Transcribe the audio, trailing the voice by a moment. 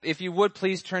If you would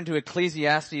please turn to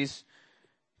Ecclesiastes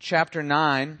chapter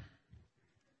 9,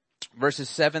 verses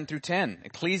 7 through 10.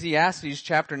 Ecclesiastes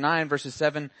chapter 9, verses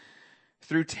 7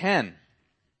 through 10.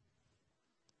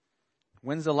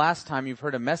 When's the last time you've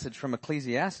heard a message from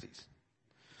Ecclesiastes?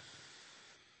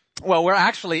 Well, we're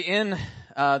actually in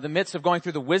the midst of going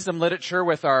through the wisdom literature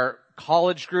with our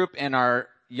college group and our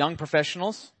young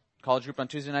professionals. College group on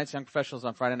Tuesday nights, young professionals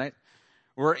on Friday night.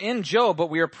 We're in Job, but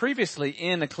we were previously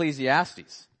in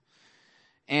Ecclesiastes.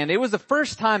 And it was the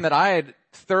first time that I had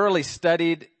thoroughly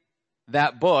studied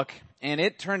that book, and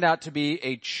it turned out to be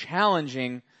a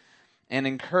challenging and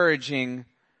encouraging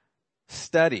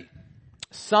study.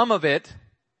 Some of it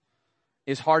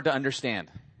is hard to understand.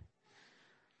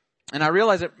 And I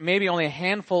realize that maybe only a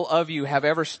handful of you have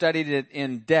ever studied it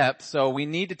in depth, so we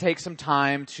need to take some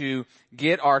time to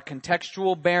get our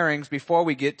contextual bearings before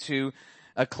we get to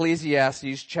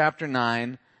Ecclesiastes chapter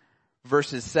 9,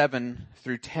 verses 7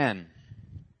 through 10.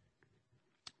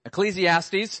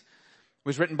 Ecclesiastes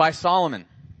was written by Solomon,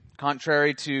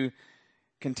 contrary to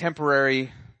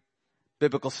contemporary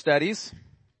biblical studies.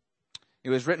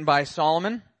 It was written by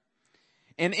Solomon,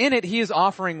 and in it he is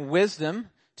offering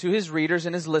wisdom to his readers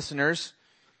and his listeners,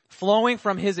 flowing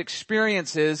from his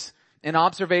experiences and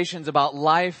observations about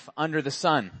life under the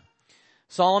sun.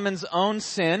 Solomon's own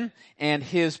sin and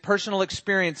his personal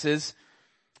experiences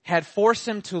had forced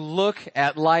him to look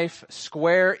at life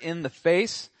square in the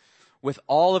face, with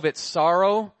all of its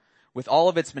sorrow, with all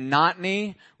of its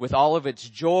monotony, with all of its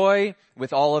joy,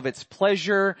 with all of its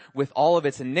pleasure, with all of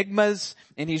its enigmas.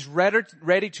 And he's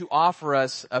ready to offer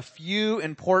us a few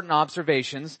important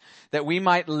observations that we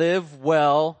might live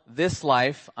well this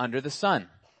life under the sun.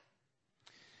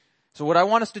 So what I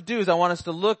want us to do is I want us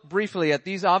to look briefly at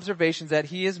these observations that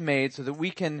he has made so that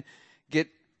we can get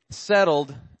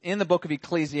settled in the book of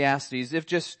Ecclesiastes, if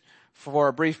just for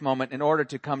a brief moment, in order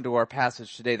to come to our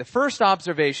passage today. The first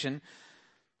observation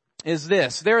is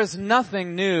this: there is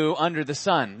nothing new under the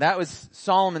sun. That was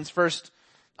Solomon's first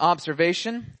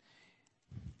observation.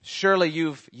 Surely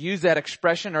you've used that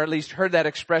expression, or at least heard that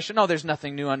expression, oh, there's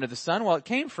nothing new under the sun. Well, it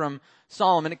came from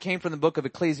Solomon. It came from the book of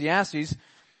Ecclesiastes.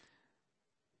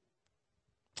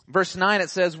 Verse 9, it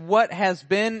says, what has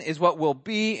been is what will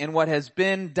be, and what has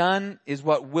been done is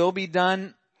what will be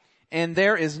done. And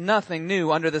there is nothing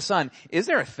new under the sun. Is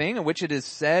there a thing in which it is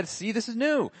said, see, this is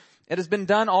new? It has been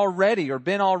done already, or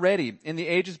been already in the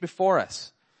ages before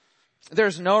us.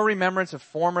 There's no remembrance of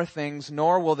former things,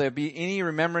 nor will there be any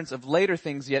remembrance of later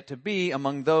things yet to be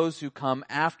among those who come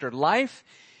after. Life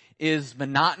is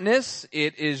monotonous.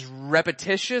 It is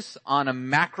repetitious on a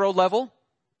macro level.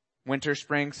 Winter,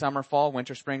 spring, summer, fall,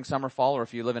 winter, spring, summer, fall, or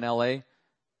if you live in LA,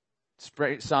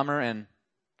 spring, summer, and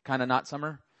kind of not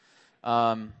summer.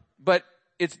 But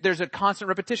there's a constant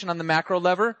repetition on the macro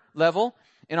level,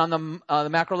 and on the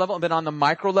macro level, but on the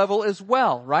micro level as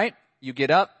well, right? You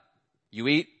get up, you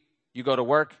eat, you go to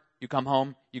work, you come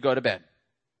home, you go to bed.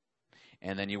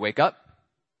 And then you wake up,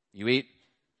 you eat,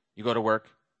 you go to work,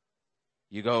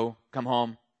 come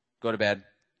home, go to bed,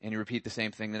 and you repeat the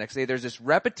same thing the next day. There's this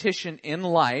repetition in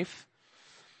life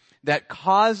that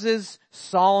causes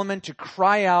Solomon to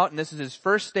cry out, and this is his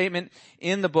first statement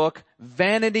in the book,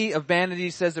 vanity of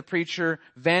vanities, says the preacher,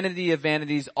 vanity of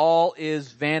vanities, all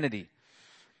is vanity.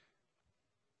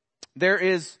 There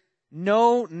is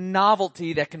no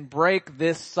novelty that can break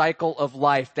this cycle of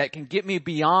life, that can get me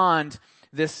beyond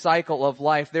this cycle of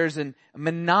life. There's a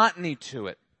monotony to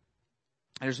it.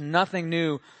 There's nothing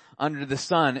new under the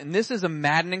sun. And this is a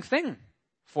maddening thing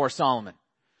for Solomon.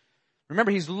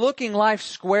 Remember, he's looking life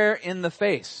square in the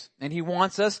face, and he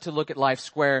wants us to look at life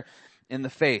square in the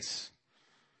face.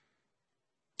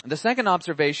 The second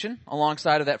observation,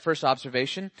 alongside of that first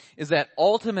observation, is that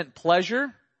ultimate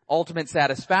pleasure, ultimate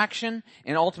satisfaction,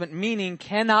 and ultimate meaning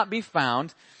cannot be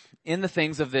found in the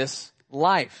things of this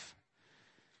life.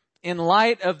 In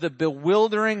light of the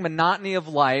bewildering monotony of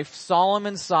life,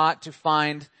 Solomon sought to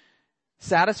find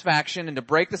satisfaction and to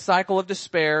break the cycle of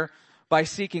despair by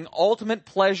seeking ultimate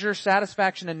pleasure,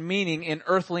 satisfaction, and meaning in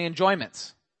earthly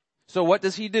enjoyments. So what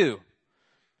does he do?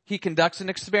 He conducts an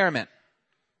experiment.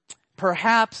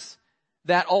 Perhaps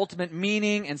that ultimate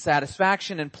meaning and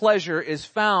satisfaction and pleasure is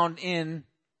found in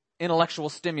intellectual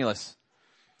stimulus.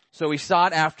 So he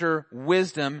sought after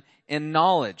wisdom and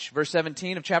knowledge. Verse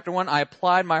 17 of chapter 1, I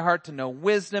applied my heart to know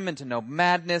wisdom and to know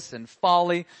madness and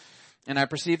folly, and I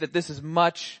perceive that this is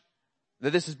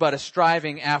but a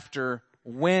striving after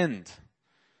wind.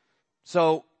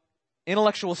 So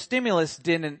intellectual stimulus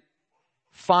didn't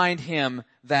find him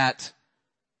that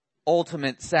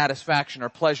ultimate satisfaction or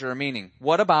pleasure or meaning.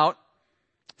 What about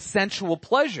sensual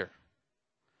pleasure?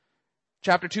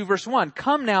 Chapter 2, verse 1,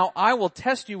 come now, I will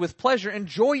test you with pleasure,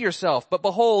 enjoy yourself. But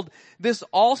behold, this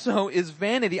also is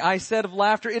vanity. I said of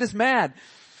laughter, it is mad.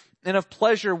 And of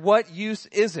pleasure, what use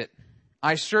is it?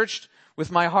 I searched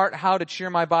with my heart how to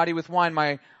cheer my body with wine,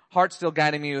 my heart still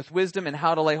guiding me with wisdom, and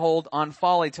how to lay hold on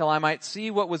folly, till I might see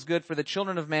what was good for the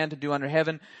children of man to do under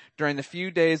heaven. During the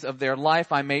few days of their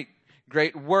life, I made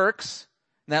great works.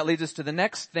 And that leads us to the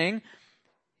next thing.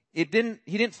 He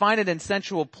didn't find it in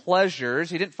sensual pleasures.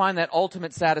 He didn't find that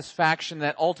ultimate satisfaction,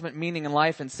 that ultimate meaning in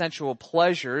life in sensual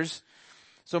pleasures.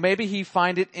 So maybe he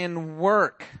find it in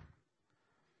work,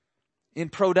 in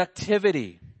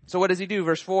productivity. So what does he do?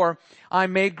 Verse 4, I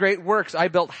made great works. I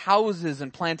built houses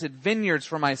and planted vineyards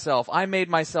for myself. I made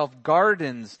myself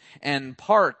gardens and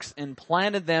parks and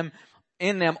planted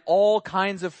in them all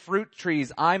kinds of fruit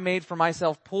trees. I made for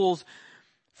myself pools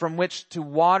from which to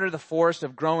water the forest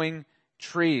of growing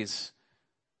trees.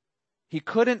 He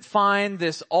couldn't find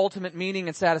this ultimate meaning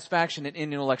and satisfaction in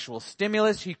intellectual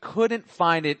stimulus. He couldn't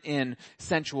find it in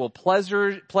sensual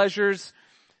pleasures.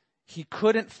 He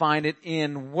couldn't find it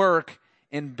in work,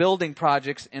 in building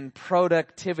projects, in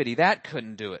productivity. That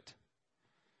couldn't do it.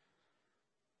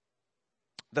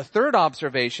 The third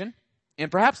observation,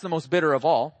 and perhaps the most bitter of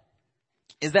all,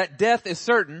 is that death is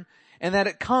certain and that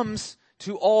it comes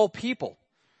to all people.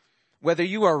 Whether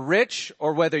you are rich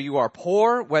or whether you are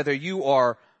poor, whether you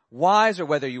are wise or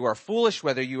whether you are foolish,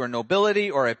 whether you are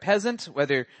nobility or a peasant,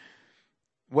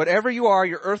 whatever you are,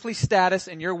 your earthly status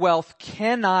and your wealth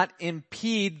cannot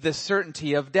impede the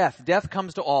certainty of death. Death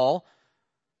comes to all,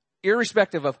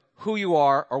 irrespective of who you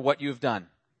are or what you've done.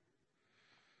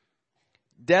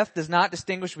 Death does not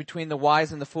distinguish between the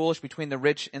wise and the foolish, between the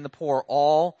rich and the poor.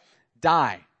 All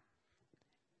die.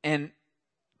 And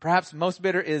perhaps most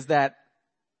bitter is that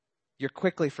you're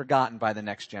quickly forgotten by the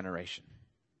next generation.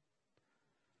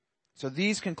 So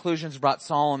these conclusions brought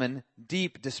Solomon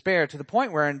deep despair, to the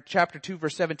point where in chapter 2,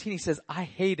 verse 17, he says, I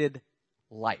hated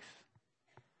life.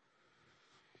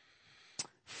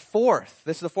 Fourth,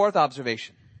 this is the fourth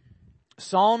observation.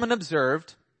 Solomon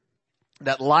observed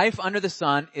that life under the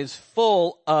sun is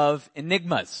full of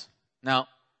enigmas. Now,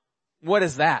 what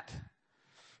is that?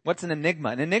 What's an enigma?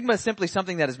 An enigma is simply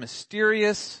something that is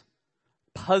mysterious,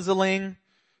 puzzling,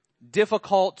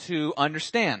 difficult to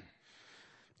understand.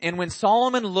 And when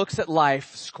Solomon looks at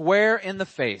life square in the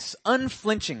face,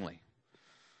 unflinchingly,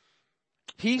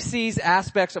 he sees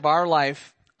aspects of our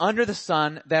life under the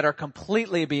sun that are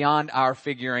completely beyond our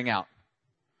figuring out.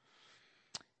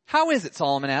 How is it,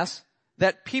 Solomon asks,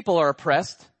 that people are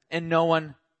oppressed and no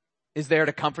one is there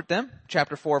to comfort them?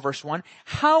 Chapter 4, verse 1.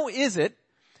 How is it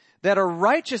that a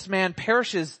righteous man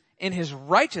perishes in his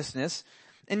righteousness,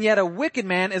 and yet a wicked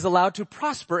man is allowed to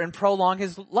prosper and prolong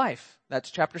his life?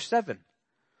 That's chapter 7.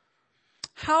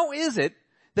 How is it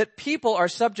that people are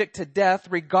subject to death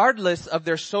regardless of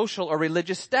their social or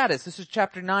religious status? This is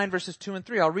chapter 9, verses 2 and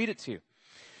 3. I'll read it to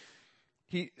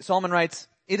you. Solomon writes,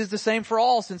 it is the same for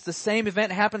all, since the same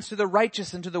event happens to the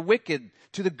righteous and to the wicked,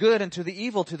 to the good and to the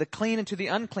evil, to the clean and to the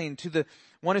unclean, to the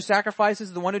one who sacrifices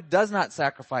and the one who does not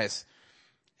sacrifice.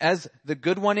 As the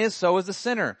good one is, so is the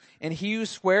sinner. And he who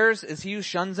swears is he who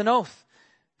shuns an oath.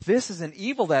 This is an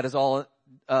evil that is all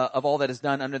of all that is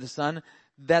done under the sun,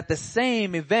 that the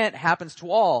same event happens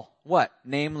to all. What?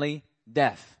 Namely,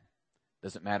 death.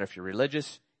 Doesn't matter if you're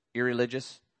religious,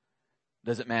 irreligious.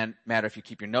 Doesn't matter if you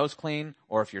keep your nose clean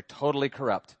or if you're totally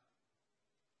corrupt.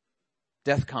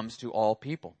 Death comes to all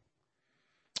people.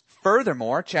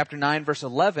 Furthermore, chapter 9, verse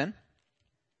 11,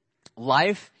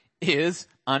 life is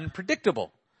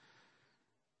unpredictable.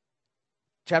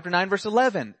 Chapter 9, verse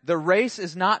 11, the race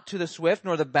is not to the swift,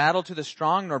 nor the battle to the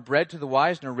strong, nor bread to the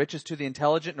wise, nor riches to the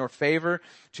intelligent, nor favor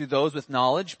to those with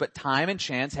knowledge, but time and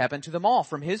chance happen to them all.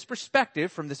 From his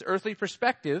perspective, from this earthly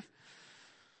perspective,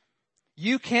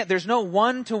 there's no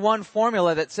one-to-one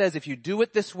formula that says if you do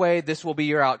it this way, this will be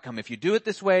your outcome. If you do it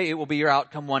this way, it will be your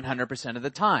outcome 100% of the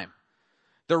time.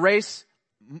 The race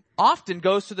often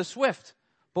goes to the swift.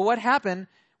 But what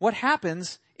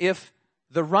happens if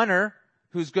the runner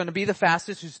who's going to be the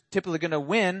fastest, who's typically going to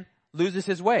win, loses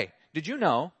his way? Did you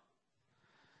know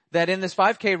that in this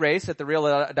 5K race at the Real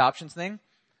Adoptions thing,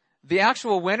 the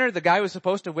actual winner, the guy who was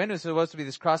supposed to win, who was supposed to be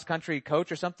this cross-country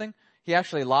coach or something, he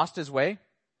actually lost his way?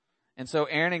 And so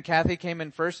Aaron and Kathy came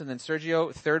in first, and then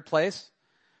Sergio third place.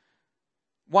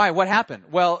 Why? What happened?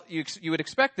 Well, you would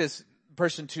expect this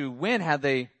person to win had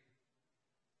they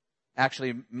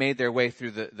actually made their way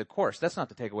through the course. That's not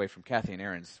to take away from Kathy and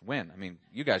Aaron's win. I mean,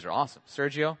 you guys are awesome.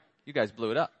 Sergio, you guys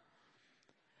blew it up.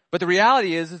 But the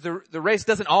reality is the race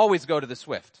doesn't always go to the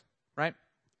swift, right?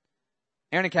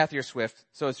 Aaron and Kathy are swift,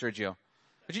 so is Sergio.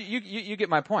 But you get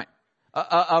my point.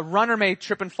 A runner may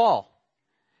trip and fall.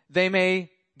 They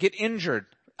may get injured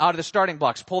out of the starting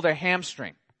blocks, pull their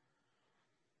hamstring.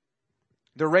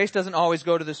 The race doesn't always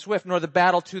go to the swift, nor the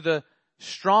battle to the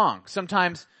strong.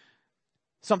 Sometimes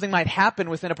something might happen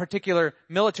within a particular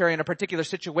military in a particular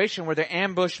situation where they're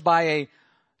ambushed by a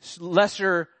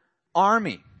lesser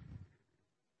army.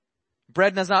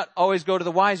 Bread does not always go to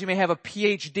the wise. You may have a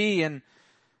PhD and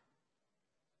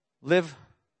live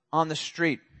on the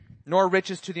street. Nor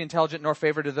riches to the intelligent, nor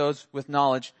favor to those with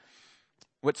knowledge.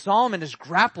 What Solomon is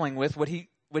grappling with, what he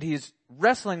is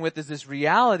wrestling with, is this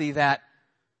reality that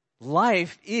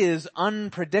life is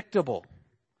unpredictable.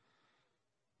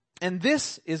 And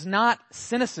this is not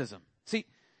cynicism. See,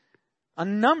 a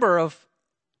number of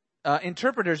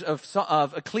interpreters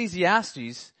of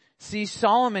Ecclesiastes see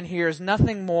Solomon here as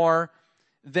nothing more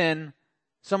than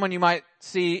someone you might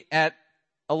see at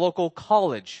a local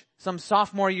college, some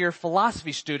sophomore year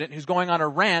philosophy student who's going on a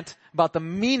rant about the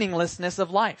meaninglessness of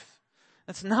life.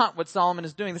 That's not what Solomon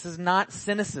is doing. This is not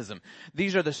cynicism.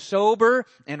 These are the sober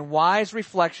and wise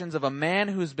reflections of a man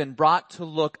who's been brought to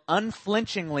look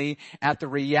unflinchingly at the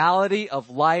reality of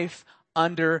life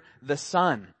under the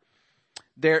sun.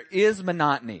 There is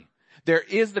monotony. There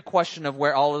is the question of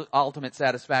where ultimate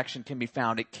satisfaction can be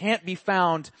found. It can't be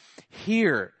found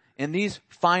here in these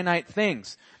finite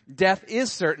things. Death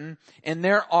is certain, and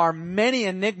there are many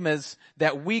enigmas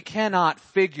that we cannot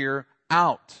figure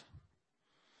out.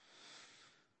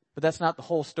 But that's not the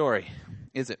whole story,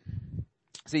 is it?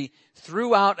 See,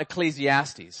 throughout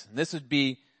Ecclesiastes, and this is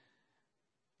the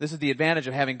advantage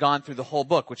of having gone through the whole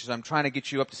book, which is I'm trying to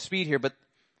get you up to speed here, but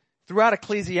throughout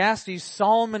Ecclesiastes,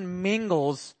 Solomon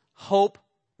mingles hope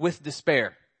with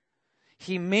despair.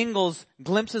 He mingles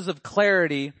glimpses of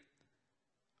clarity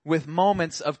with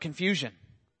moments of confusion.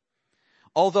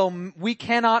 Although we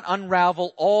cannot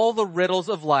unravel all the riddles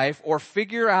of life or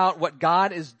figure out what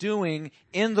God is doing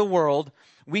in the world,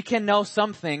 we can know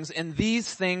some things, and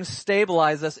these things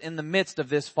stabilize us in the midst of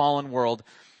this fallen world,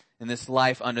 in this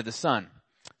life under the sun.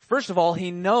 First of all,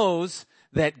 he knows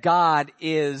that God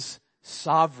is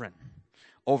sovereign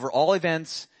over all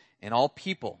events and all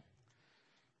people.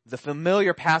 The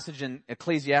familiar passage in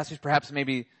Ecclesiastes, perhaps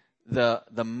maybe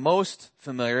the most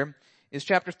familiar, is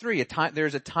chapter 3.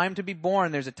 There's a time to be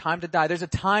born. There's a time to die. There's a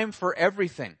time for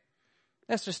everything.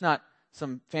 That's just not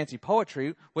some fancy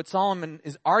poetry. What Solomon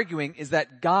is arguing is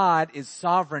that God is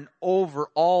sovereign over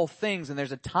all things, and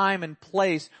there's a time and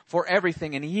place for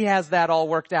everything, and he has that all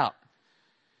worked out.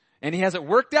 And he has it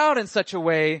worked out in such a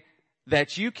way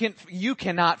that you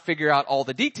cannot figure out all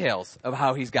the details of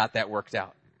how he's got that worked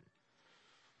out.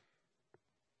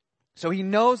 So he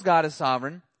knows God is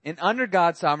sovereign, and under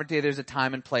God's sovereignty there's a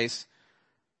time and place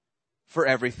for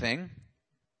everything,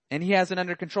 and he has it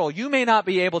under control. You may not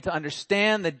be able to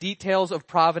understand the details of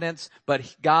providence,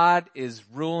 but God is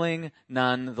ruling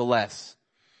nonetheless.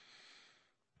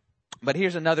 But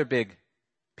here's another big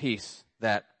piece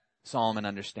that Solomon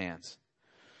understands.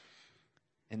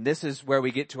 And this is where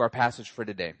we get to our passage for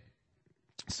today.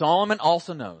 Solomon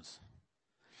also knows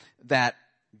that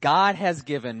God has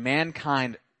given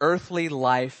mankind earthly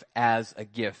life as a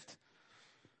gift.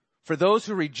 For those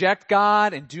who reject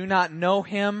God and do not know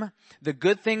him, the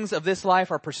good things of this life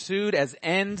are pursued as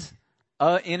ends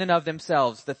in and of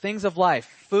themselves. The things of life,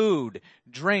 food,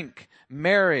 drink,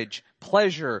 marriage,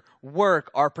 pleasure, work,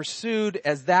 are pursued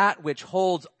as that which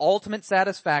holds ultimate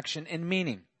satisfaction and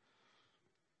meaning.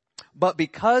 But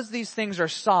because these things are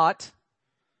sought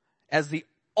as the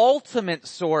ultimate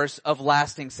source of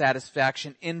lasting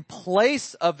satisfaction in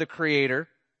place of the Creator,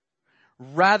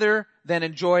 rather than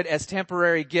enjoyed as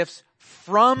temporary gifts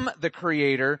from the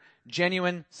Creator,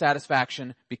 genuine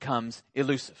satisfaction becomes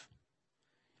elusive.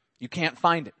 You can't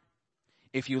find it.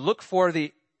 If you look for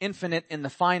the infinite in the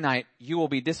finite, you will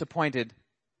be disappointed.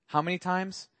 How many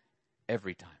times?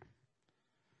 Every time.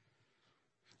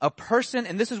 A person,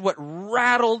 and this is what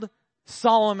rattled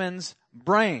Solomon's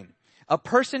brain, a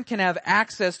person can have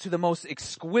access to the most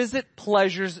exquisite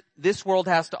pleasures this world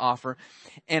has to offer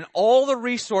and all the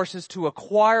resources to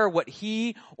acquire what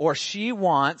he or she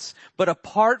wants, but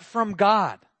apart from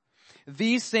God,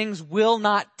 these things will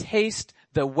not taste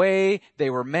the way they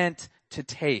were meant to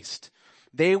taste.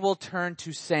 They will turn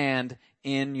to sand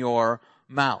in your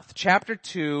mouth. Chapter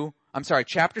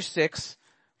 6,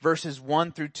 verses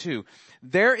 1 through 2.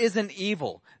 There is an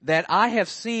evil that I have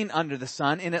seen under the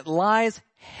sun, and it lies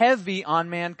heavy on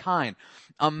mankind.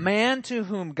 A man to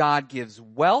whom God gives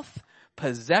wealth,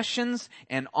 possessions,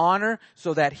 and honor,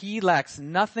 so that he lacks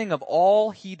nothing of all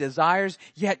he desires,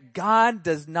 yet God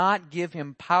does not give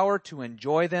him power to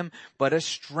enjoy them, but a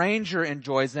stranger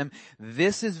enjoys them.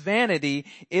 This is vanity.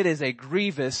 It is a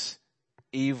grievous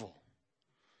evil.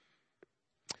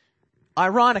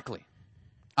 Ironically,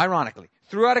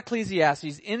 throughout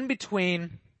Ecclesiastes, in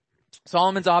between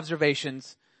Solomon's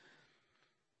observations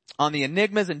on the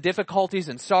enigmas and difficulties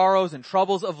and sorrows and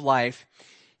troubles of life,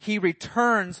 he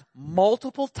returns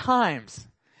multiple times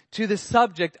to the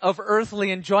subject of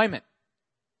earthly enjoyment.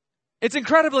 It's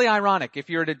incredibly ironic if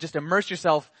you were to just immerse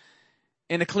yourself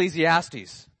in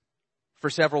Ecclesiastes for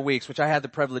several weeks, which I had the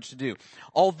privilege to do.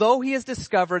 Although he has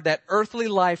discovered that earthly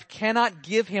life cannot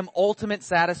give him ultimate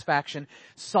satisfaction,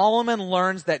 Solomon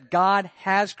learns that God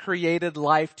has created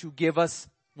life to give us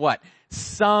what?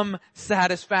 Some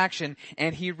satisfaction.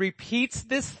 And he repeats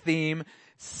this theme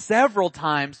several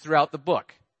times throughout the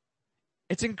book.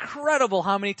 It's incredible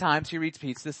how many times he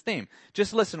repeats this theme.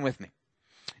 Just listen with me.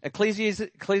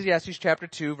 Ecclesiastes chapter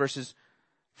 2 verses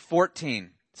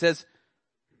 14 says,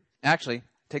 actually,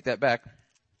 take that back.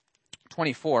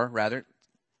 24 rather.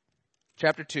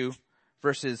 Chapter 2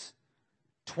 verses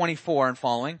 24 and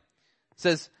following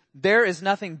says, there is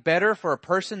nothing better for a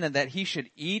person than that he should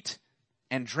eat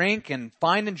and drink and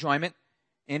find enjoyment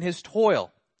in his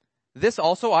toil. This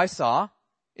also I saw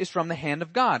is from the hand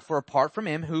of God. For apart from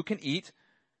him, who can eat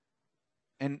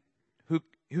and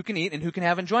who can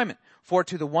have enjoyment? For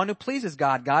to the one who pleases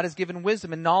God, God has given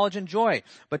wisdom and knowledge and joy.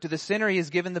 But to the sinner he has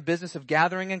given the business of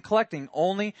gathering and collecting,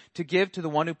 only to give to the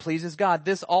one who pleases God.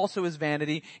 This also is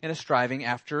vanity and a striving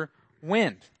after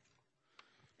wind.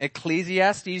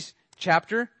 Ecclesiastes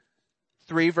chapter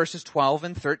 3 verses 12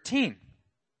 and 13.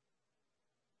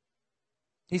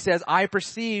 He says, I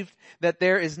perceived that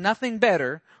there is nothing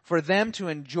better for them to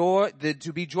enjoy,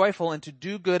 to be joyful and to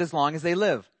do good as long as they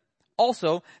live.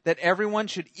 Also, that everyone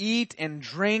should eat and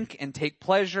drink and take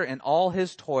pleasure in all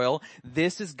his toil.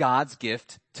 This is God's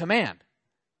gift to man.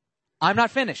 I'm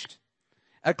not finished.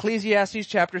 Ecclesiastes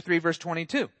chapter 3 verse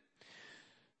 22.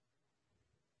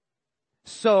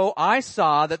 So I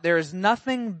saw that there is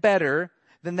nothing better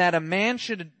than that a man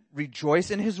should rejoice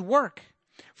in his work,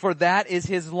 for that is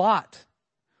his lot.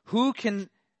 Who can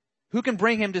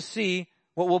bring him to see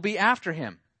what will be after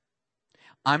him?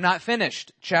 I'm not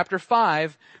finished. Chapter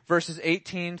 5, verses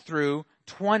 18 through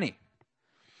 20.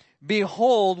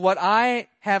 Behold, what I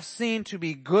have seen to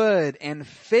be good and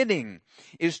fitting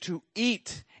is to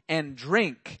eat and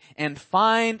drink and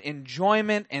find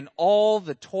enjoyment in all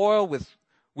the toil with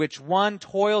which one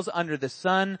toils under the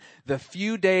sun, the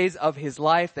few days of his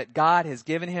life that God has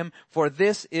given him, for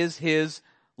this is his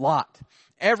lot.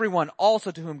 Everyone also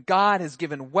to whom God has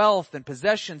given wealth and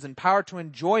possessions and power to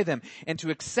enjoy them and to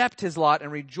accept his lot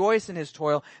and rejoice in his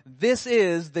toil, this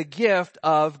is the gift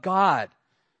of God.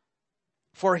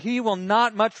 For he will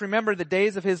not much remember the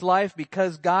days of his life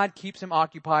because God keeps him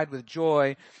occupied with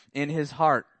joy in his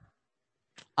heart.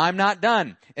 I'm not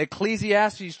done.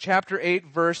 Ecclesiastes chapter 8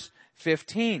 verse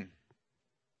 15.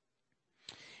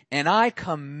 And I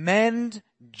commend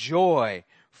joy,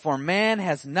 for man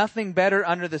has nothing better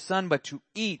under the sun but to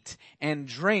eat and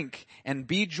drink and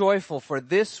be joyful, for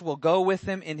this will go with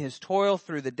him in his toil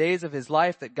through the days of his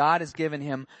life that God has given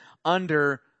him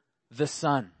under the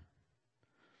sun.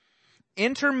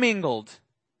 Intermingled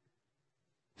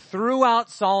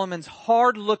throughout Solomon's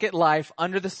hard look at life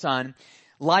under the sun,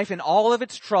 life in all of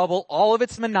its trouble, all of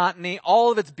its monotony,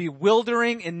 all of its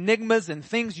bewildering enigmas and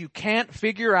things you can't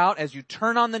figure out as you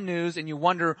turn on the news and you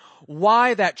wonder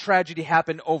why that tragedy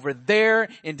happened over there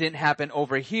and didn't happen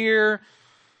over here.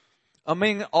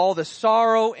 Among all the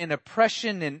sorrow and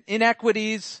oppression and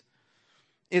inequities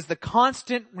is the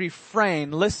constant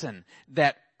refrain, listen,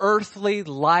 that earthly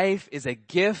life is a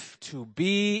gift to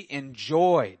be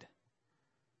enjoyed.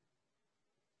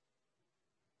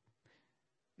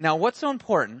 Now, what's so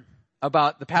important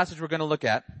about the passage we're going to look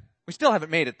at? We still haven't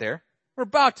made it there. We're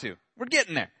about to. We're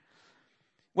getting there.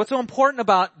 What's so important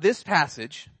about this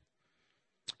passage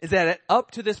is that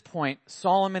up to this point,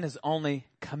 Solomon has only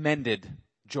commended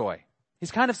joy.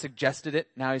 He's kind of suggested it.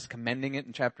 Now he's commending it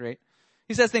in chapter 8.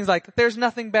 He says things like, there's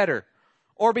nothing better.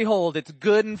 Or behold, it's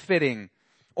good and fitting.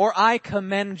 Or I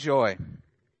commend joy.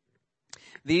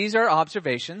 These are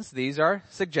observations. These are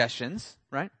suggestions,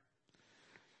 right?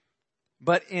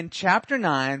 But in chapter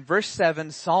 9, verse 7,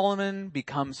 Solomon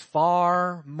becomes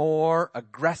far more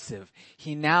aggressive.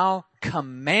 He now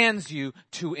commands you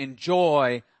to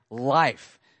enjoy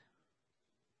life.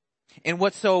 And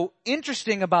what's so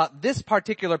interesting about this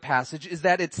particular passage is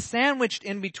that it's sandwiched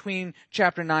in between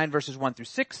chapter 9 verses 1 through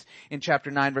 6 and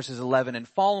chapter 9 verses 11 and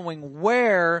following,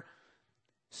 where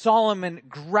Solomon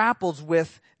grapples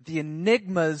with the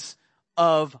enigmas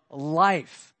of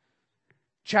life.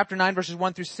 Chapter 9 verses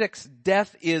 1 through 6,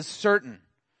 death is certain.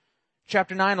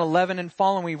 Chapter 9, 11 and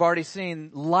following, we've already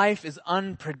seen life is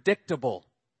unpredictable.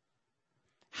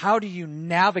 How do you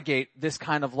navigate this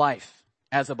kind of life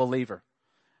as a believer?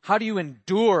 How do you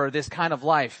endure this kind of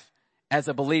life as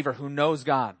a believer who knows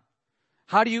God?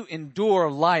 How do you endure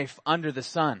life under the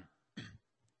sun?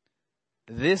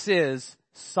 This is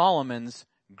Solomon's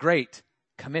Great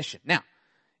Commission. Now,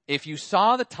 if you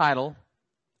saw the title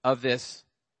of this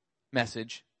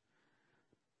message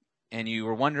and you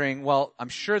were wondering, well, I'm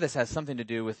sure this has something to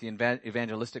do with the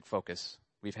evangelistic focus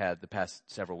we've had the past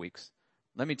several weeks.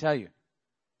 Let me tell you,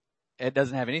 it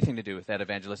doesn't have anything to do with that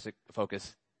evangelistic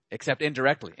focus except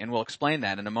indirectly, and we'll explain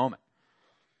that in a moment.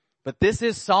 But this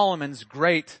is Solomon's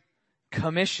Great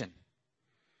Commission.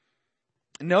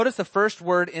 Notice the first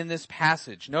word in this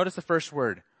passage. Notice the first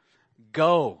word.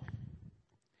 Go.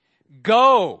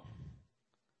 Go.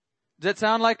 Does that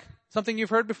sound like something you've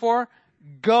heard before?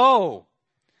 Go.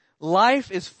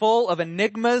 Life is full of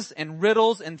enigmas and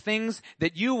riddles and things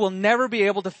that you will never be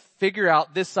able to figure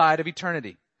out this side of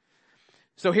eternity.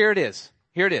 So here it is.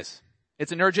 Here it is.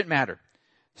 It's an urgent matter.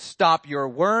 Stop your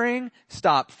worrying.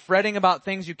 Stop fretting about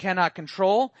things you cannot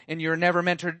control and you're never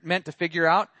meant to figure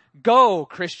out. Go,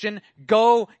 Christian.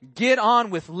 Go get on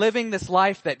with living this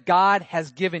life that God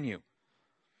has given you.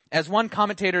 As one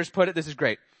commentator has put it, this is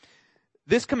great.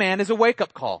 This command is a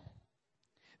wake-up call.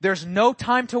 There's no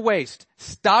time to waste.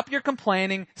 Stop your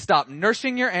complaining. Stop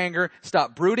nursing your anger.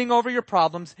 Stop brooding over your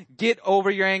problems. Get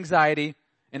over your anxiety.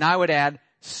 And I would add,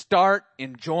 start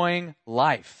enjoying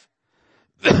life.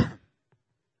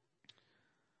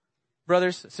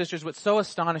 Brothers, sisters, what's so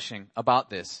astonishing about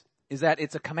this is that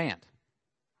it's a command.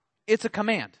 It's a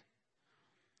command.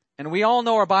 And we all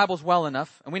know our Bibles well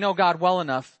enough, and we know God well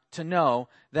enough to know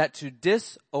that to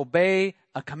disobey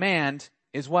a command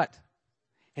is what?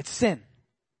 It's sin.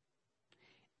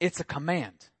 It's a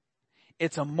command.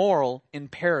 It's a moral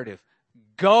imperative.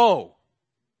 Go.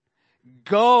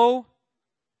 Go.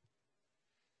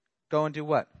 Go and do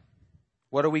what?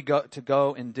 What are we to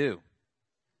go and do?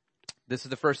 This is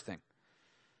the first thing.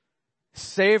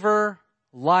 Savor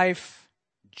life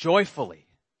joyfully.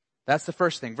 That's the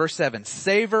first thing. Verse 7.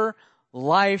 Savor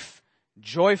life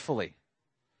joyfully.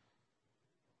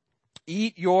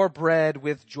 Eat your bread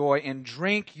with joy and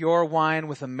drink your wine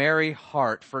with a merry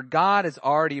heart, for God has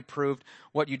already approved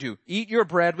what you do. Eat your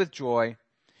bread with joy.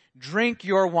 Drink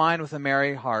your wine with a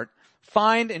merry heart.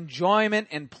 Find enjoyment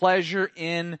and pleasure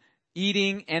in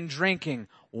eating and drinking.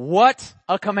 What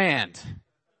a command.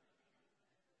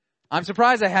 I'm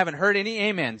surprised I haven't heard any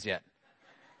amens yet.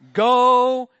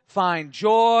 Go find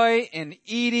joy in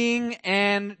eating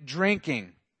and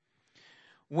drinking.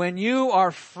 When you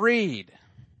are freed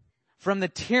from the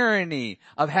tyranny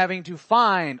of having to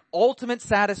find ultimate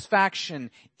satisfaction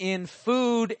in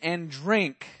food and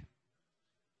drink,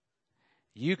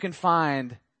 you can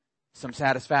find some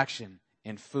satisfaction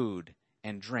in food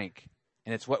and drink.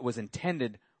 And it's what was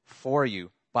intended for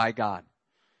you by God.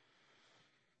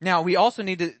 Now, we also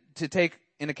need to take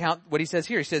in account what he says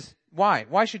here. He says, why?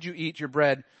 Why should you eat your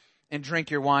bread and drink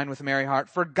your wine with a merry heart?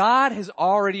 For God has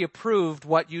already approved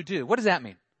what you do. What does that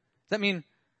mean? Does that mean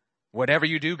whatever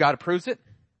you do, God approves it?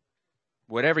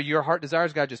 Whatever your heart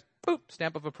desires, God just, boop,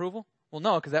 stamp of approval? Well,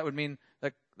 no, because that would mean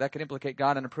that could implicate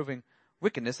God in approving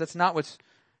wickedness. That's not what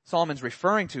Solomon's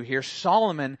referring to here.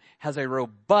 Solomon has a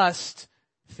robust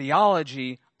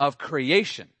theology of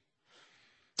creation.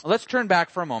 Let's turn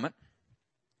back for a moment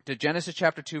to Genesis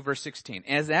chapter 2, verse 16.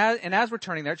 And as we're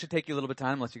turning there, it should take you a little bit of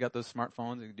time, unless you got those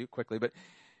smartphones, you can do it quickly, but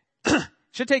it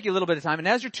should take you a little bit of time. And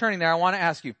as you're turning there, I want to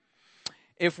ask you,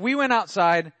 if we went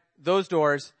outside those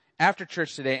doors after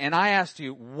church today and I asked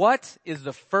you, what is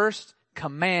the first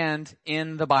command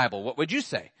in the Bible? What would you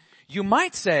say? You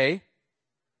might say,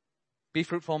 be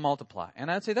fruitful and multiply.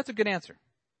 And I'd say that's a good answer.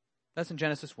 That's in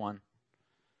Genesis 1.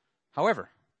 However,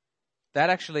 that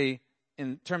actually,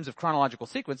 in terms of chronological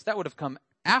sequence, that would have come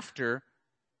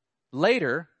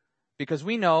later, because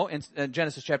we know in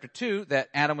Genesis chapter 2 that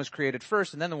Adam was created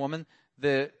first and then the woman.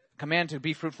 The command to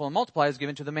be fruitful and multiply is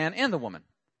given to the man and the woman.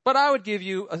 But I would give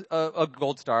you a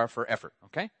gold star for effort,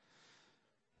 okay?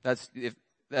 If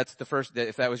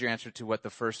that was your answer to what the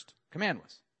first command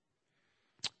was.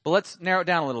 But let's narrow it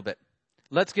down a little bit.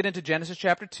 Let's get into Genesis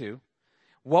chapter 2.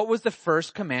 What was the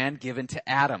first command given to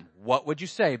Adam? What would you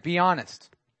say? Be honest.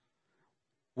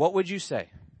 What would you say?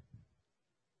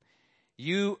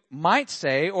 You might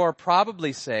say, or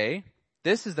probably say,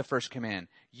 this is the first command.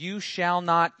 You shall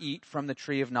not eat from the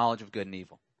tree of knowledge of good and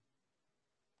evil.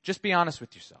 Just be honest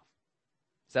with yourself.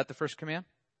 Is that the first command?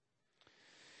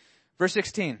 Verse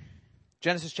 16,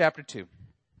 Genesis chapter 2.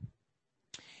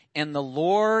 And the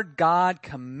Lord God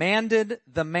commanded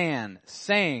the man,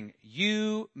 saying,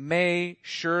 you may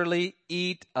surely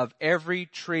eat of every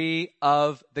tree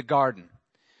of the garden.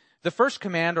 The first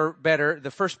command, or better,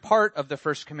 the first part of the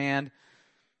first command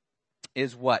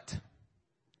is what?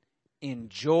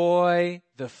 Enjoy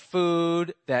the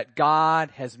food that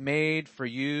God has made for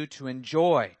you to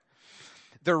enjoy.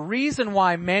 The reason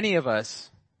why many of us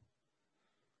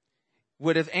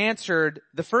would have answered,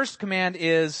 the first command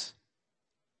is,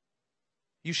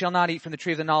 you shall not eat from the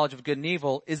tree of the knowledge of good and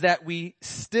evil, is that we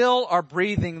still are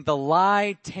breathing the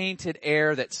lie-tainted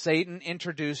air that Satan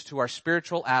introduced to our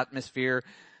spiritual atmosphere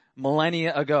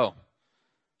millennia ago.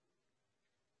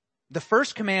 The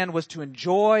first command was to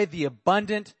enjoy the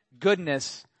abundant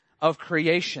goodness of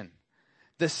creation.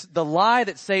 The lie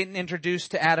that Satan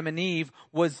introduced to Adam and Eve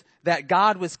was that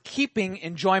God was keeping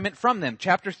enjoyment from them.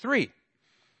 Chapter 3.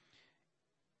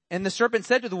 And the serpent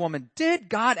said to the woman, did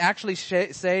God actually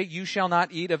say you shall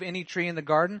not eat of any tree in the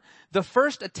garden? The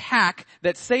first attack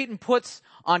that Satan puts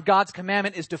on God's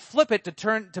commandment is to flip it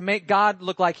to make God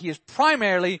look like he is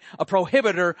primarily a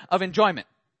prohibitor of enjoyment.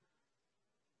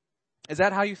 Is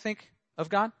that how you think of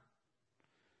God?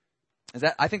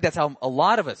 I think that's how a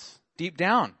lot of us deep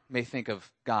down may think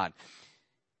of God.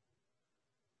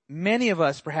 Many of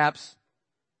us perhaps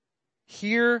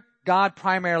hear God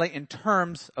primarily in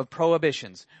terms of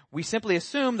prohibitions. We simply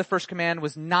assume the first command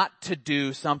was not to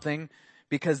do something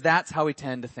because that's how we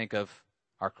tend to think of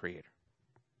our Creator.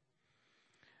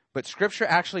 But Scripture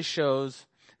actually shows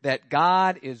that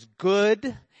God is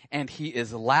good and He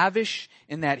is lavish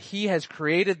in that He has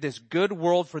created this good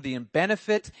world for the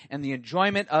benefit and the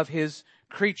enjoyment of His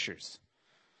creatures.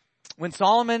 When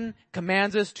Solomon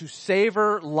commands us to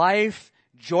savor life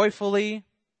joyfully,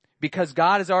 because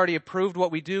God has already approved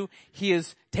what we do, He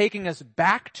is taking us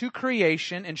back to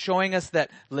creation and showing us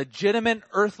that legitimate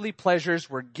earthly pleasures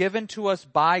were given to us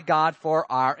by God for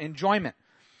our enjoyment.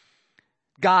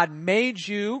 God made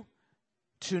you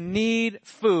to need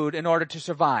food in order to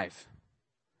survive.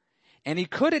 And He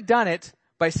could have done it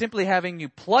by simply having you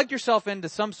plug yourself into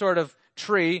some sort of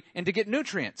tree and to get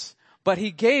nutrients. But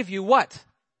He gave you what?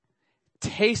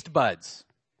 Taste buds.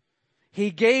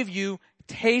 He gave you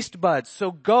taste buds.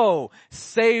 So go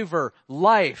savor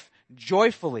life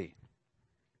joyfully.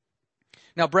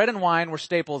 Now, bread and wine were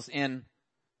staples in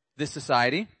this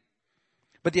society,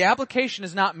 but the application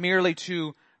is not merely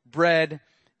to bread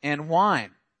and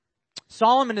wine.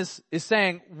 Solomon is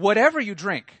saying, whatever you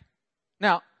drink.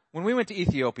 Now, when we went to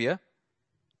Ethiopia,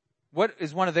 what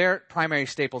is one of their primary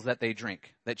staples that they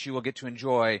drink that you will get to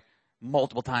enjoy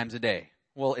multiple times a day?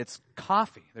 Well, it's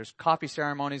coffee. There's coffee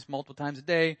ceremonies multiple times a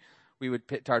day. We would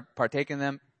partake in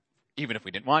them, even if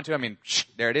we didn't want to. I mean,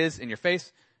 there it is in your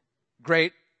face.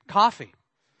 Great coffee.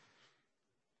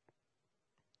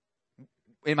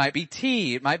 It might be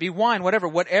tea. It might be wine, whatever.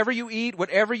 Whatever you eat,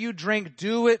 whatever you drink,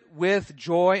 do it with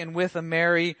joy and with a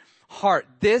merry heart.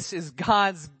 This is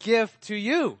God's gift to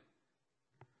you.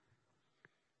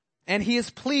 And He is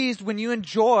pleased when you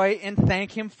enjoy and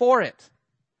thank Him for it.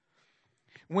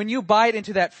 When you bite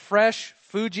into that fresh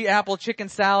Fuji apple chicken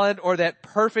salad, or that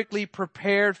perfectly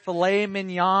prepared filet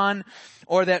mignon,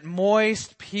 or that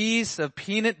moist piece of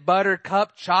peanut butter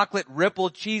cup chocolate ripple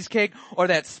cheesecake, or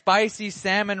that spicy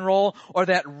salmon roll, or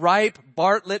that ripe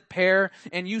Bartlett pear,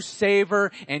 and you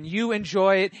savor and you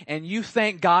enjoy it and you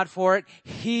thank God for it,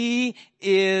 He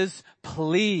is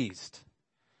pleased.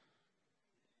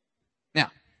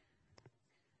 Now,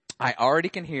 I already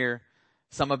can hear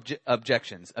some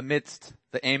objections amidst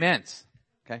the amens.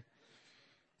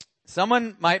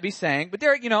 Someone might be saying, but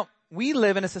Derek, we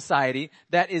live in a society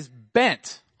that is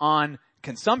bent on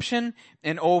consumption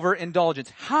and overindulgence.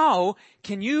 How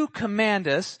can you command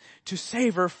us to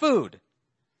savor food?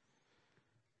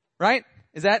 Right?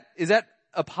 Is that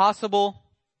a possible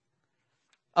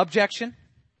objection?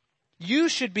 You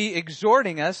should be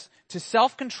exhorting us to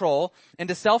self-control and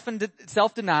to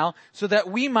self-denial so that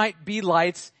we might be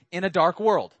lights in a dark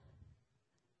world.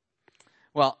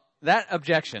 Well, that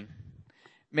objection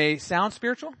may sound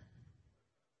spiritual,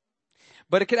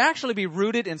 but it could actually be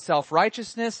rooted in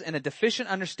self-righteousness and a deficient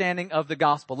understanding of the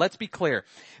gospel. Let's be clear.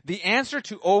 The answer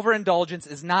to overindulgence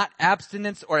is not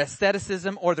abstinence or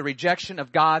asceticism or the rejection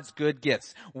of God's good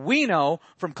gifts. We know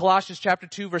from Colossians chapter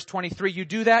 2 verse 23, you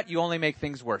do that, you only make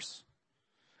things worse.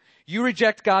 You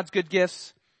reject God's good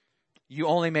gifts, you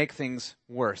only make things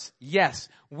worse. Yes,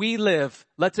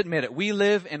 let's admit it, we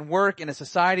live and work in a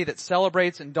society that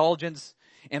celebrates indulgence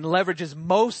and leverages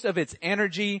most of its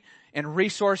energy and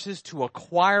resources to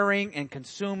acquiring and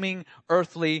consuming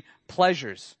earthly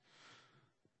pleasures.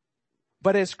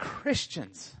 But as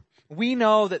Christians, we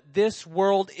know that this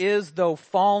world is, though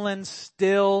fallen,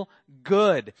 still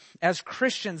good. As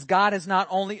Christians, God has not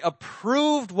only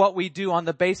approved what we do on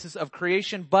the basis of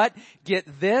creation, but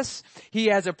get this, He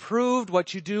has approved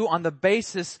what you do on the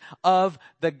basis of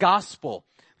the gospel.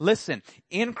 Listen,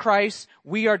 in Christ,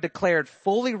 we are declared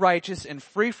fully righteous and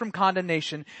free from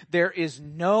condemnation. There is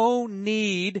no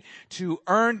need to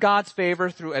earn God's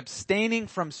favor through abstaining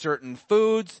from certain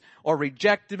foods or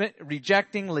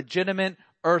rejecting legitimate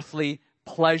earthly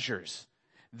pleasures.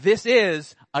 This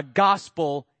is a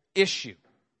gospel issue.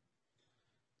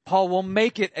 Paul will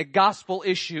make it a gospel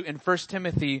issue in 1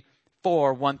 Timothy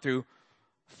 4, 1 through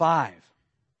 5.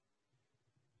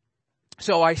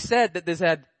 So I said that this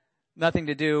had nothing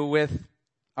to do with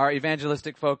our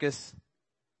evangelistic focus,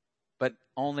 but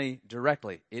only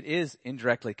directly. It is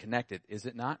indirectly connected, is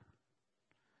it not?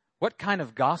 What kind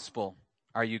of gospel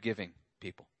are you giving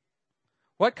people?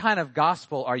 What kind of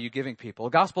gospel are you giving people?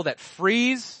 A gospel that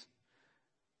frees,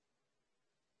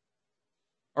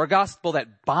 or a gospel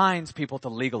that binds people to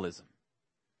legalism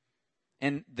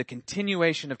and the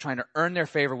continuation of trying to earn their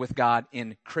favor with God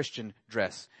in Christian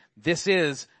dress? This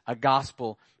is a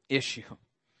gospel issue.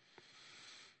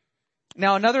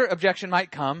 Now, another objection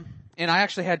might come, and I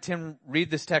actually had Tim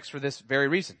read this text for this very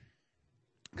reason,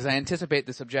 because I anticipate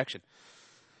this objection.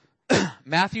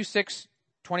 Matthew 6,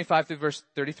 25 through verse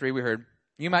 33, we heard.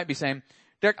 You might be saying,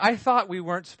 Derek, I thought we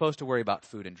weren't supposed to worry about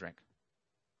food and drink.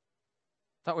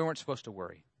 I thought we weren't supposed to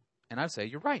worry. And I would say,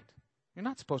 you're right. You're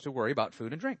not supposed to worry about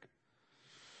food and drink.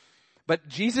 But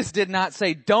Jesus did not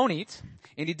say don't eat,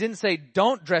 and He didn't say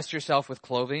don't dress yourself with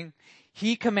clothing.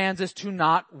 He commands us to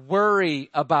not worry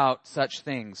about such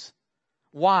things.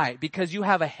 Why? Because you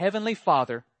have a heavenly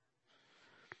Father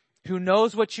who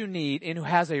knows what you need and who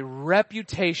has a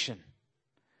reputation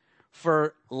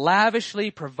for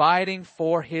lavishly providing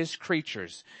for His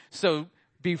creatures. So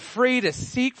be free to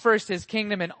seek first His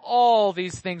kingdom, and all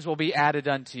these things will be added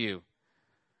unto you.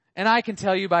 And I can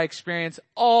tell you by experience,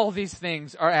 all these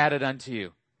things are added unto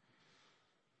you.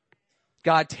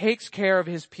 God takes care of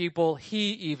His people.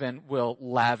 He even will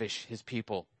lavish His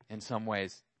people in some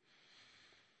ways.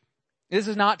 This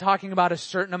is not talking about a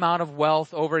certain amount of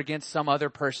wealth over against some other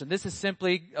person. This is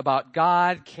simply about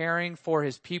God caring for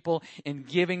His people and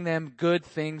giving them good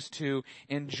things to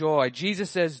enjoy. Jesus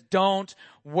says, don't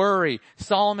worry.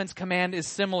 Solomon's command is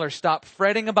similar. Stop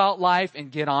fretting about life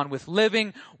and get on with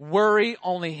living. Worry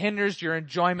only hinders your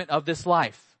enjoyment of this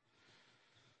life.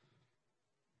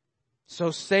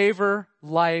 So savor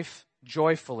life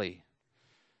joyfully.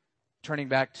 Turning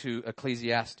back to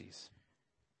Ecclesiastes.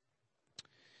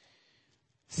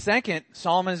 Second,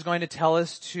 Solomon is going to tell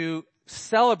us to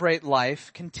celebrate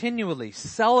life continually.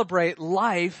 Celebrate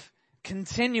life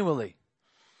continually.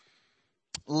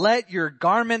 Let your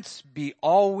garments be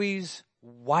always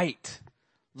white.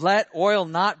 Let oil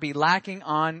not be lacking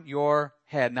on your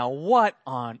head. Now, what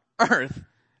on earth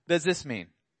does this mean?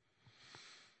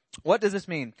 What does this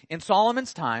mean? In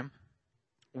Solomon's time,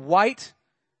 white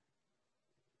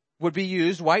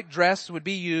dress would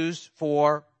be used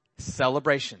for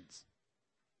celebrations.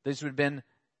 These would have been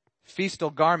festal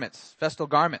garments.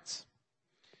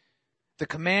 The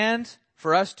command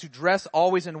for us to dress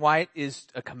always in white is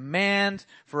a command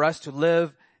for us to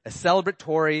live a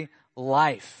celebratory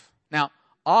life. Now,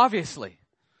 obviously,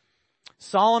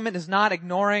 Solomon is not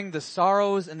ignoring the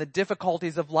sorrows and the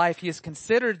difficulties of life. He has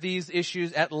considered these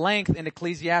issues at length in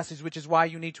Ecclesiastes, which is why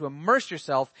you need to immerse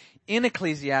yourself in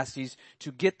Ecclesiastes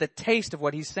to get the taste of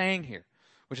what he's saying here,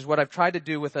 which is what I've tried to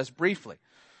do with us briefly.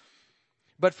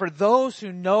 But for those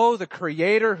who know the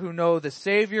Creator, who know the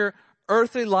Savior,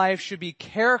 earthly life should be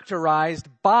characterized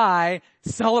by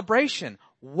celebration.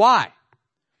 Why?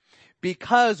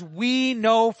 Because we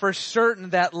know for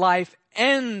certain that life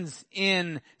ends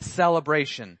in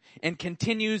celebration and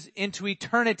continues into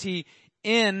eternity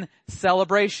in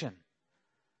celebration.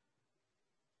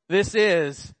 This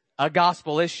is a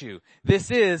gospel issue.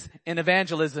 This is an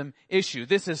evangelism issue.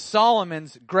 This is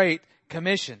Solomon's Great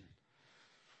Commission.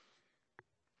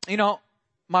 You know,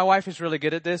 my wife is really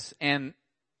good at this, and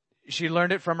she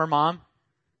learned it from her mom.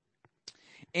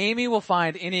 Amy will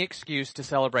find any excuse to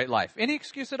celebrate life. Any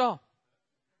excuse at all.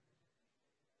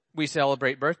 We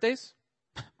celebrate birthdays.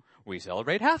 We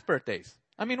celebrate half birthdays.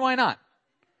 I mean, why not?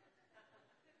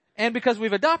 And because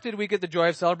we've adopted, we get the joy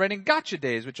of celebrating gotcha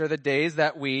days, which are the days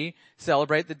that we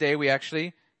celebrate the day we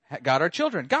actually got our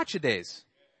children. Gotcha days.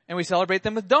 And we celebrate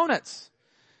them with donuts.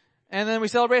 And then we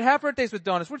celebrate half birthdays with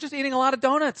donuts. We're just eating a lot of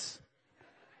donuts.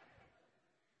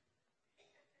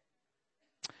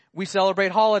 We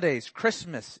celebrate holidays,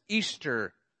 Christmas,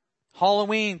 Easter,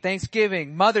 Halloween,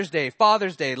 Thanksgiving, Mother's Day,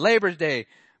 Father's Day, Labor Day.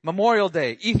 Memorial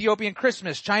Day, Ethiopian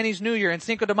Christmas, Chinese New Year, and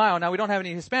Cinco de Mayo. Now, we don't have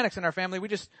any Hispanics in our family. We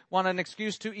just want an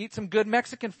excuse to eat some good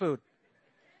Mexican food.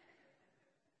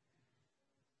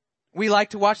 We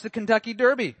like to watch the Kentucky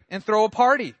Derby and throw a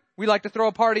party. We like to throw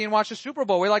a party and watch the Super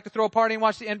Bowl. We like to throw a party and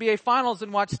watch the NBA Finals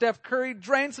and watch Steph Curry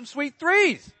drain some sweet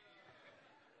threes.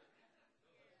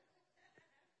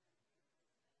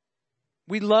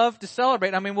 We love to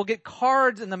celebrate. I mean, we'll get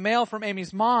cards in the mail from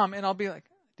Amy's mom, and I'll be like,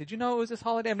 did you know it was this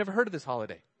holiday? I've never heard of this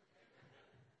holiday.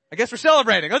 I guess we're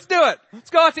celebrating. Let's do it. Let's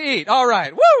go out to eat. All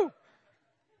right. Woo!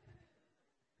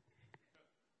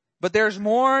 But there's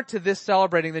more to this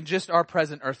celebrating than just our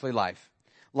present earthly life.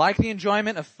 Like the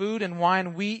enjoyment of food and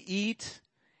wine, we eat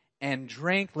and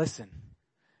drink. Listen,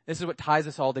 this is what ties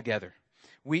us all together.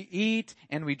 We eat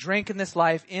and we drink in this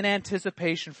life in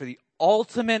anticipation for the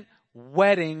ultimate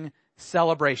wedding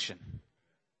celebration.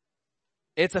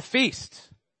 It's a feast.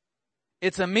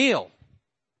 It's a meal.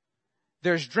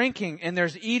 There's drinking and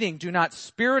there's eating. Do not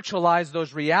spiritualize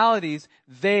those realities.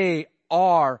 They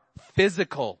are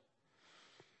physical.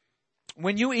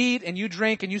 When you eat and you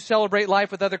drink and you celebrate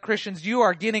life with other Christians, you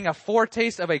are getting a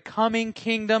foretaste of a coming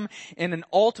kingdom and an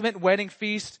ultimate wedding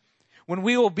feast when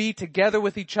we will be together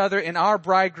with each other in our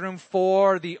bridegroom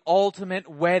for the ultimate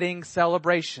wedding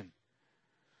celebration.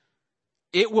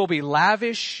 It will be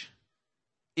lavish.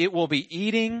 It will be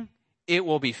eating. It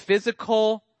will be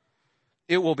physical.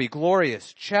 It will be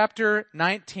glorious. Chapter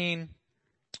 19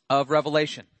 of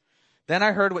Revelation. Then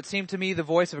I heard what seemed to me the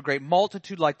voice of a great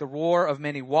multitude, like the roar of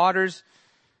many waters,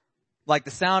 like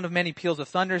the sound of many peals of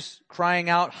thunders, crying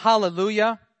out,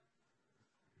 Hallelujah!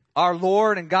 Our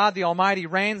Lord and God the Almighty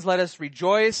reigns. Let us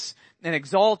rejoice and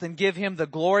exult and give him the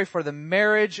glory, for the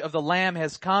marriage of the Lamb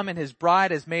has come and his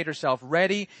bride has made herself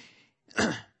ready.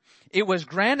 It was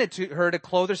granted to her to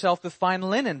clothe herself with fine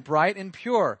linen, bright and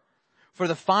pure. For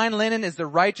the fine linen is the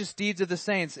righteous deeds of the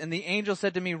saints. And the angel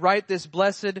said to me, write this,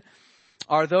 blessed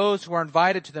are those who are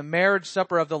invited to the marriage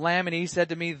supper of the Lamb. And he said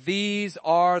to me, these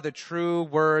are the true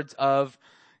words of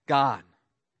God.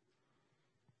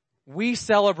 We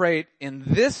celebrate in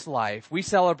this life,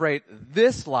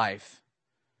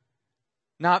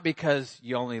 not because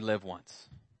you only live once,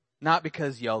 not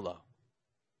because YOLO.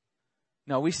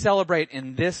 No, we celebrate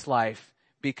in this life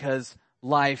because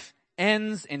life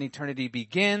ends and eternity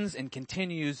begins and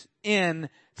continues in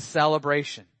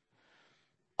celebration.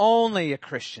 Only a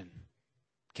Christian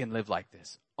can live like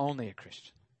this. Only a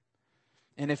Christian.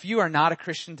 And if you are not a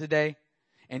Christian today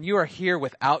and you are here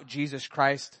without Jesus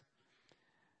Christ,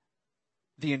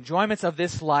 the enjoyments of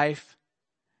this life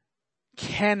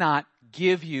cannot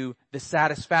give you the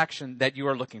satisfaction that you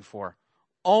are looking for.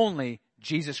 Only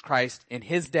Jesus Christ in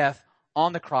his death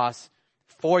on the cross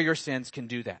for your sins can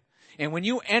do that. And when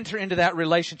you enter into that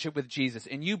relationship with Jesus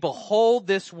and you behold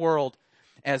this world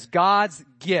as God's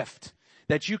gift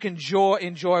that you can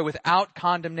enjoy without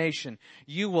condemnation,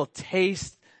 you will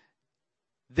taste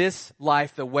this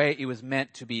life the way it was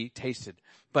meant to be tasted.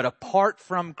 But apart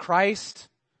from Christ,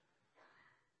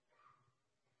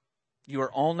 you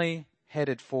are only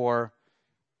headed for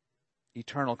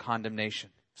eternal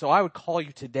condemnation. So I would call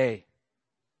you today,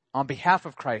 on behalf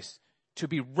of Christ, to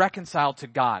be reconciled to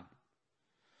God.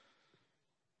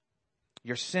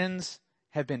 Your sins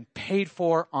have been paid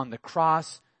for on the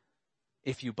cross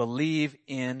if you believe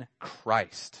in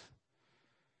Christ.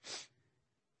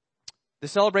 The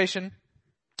celebration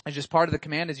is just part of the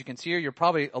command, as you can see here. You're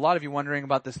probably, a lot of you wondering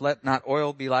about this, let not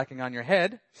oil be lacking on your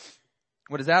head.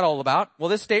 What is that all about? Well,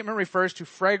 this statement refers to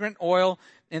fragrant oil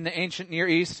in the ancient Near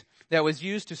East that was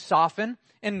used to soften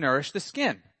and nourish the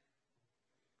skin.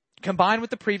 Combined with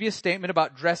the previous statement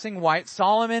about dressing white,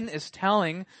 Solomon is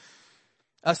telling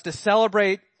us to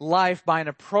celebrate life by an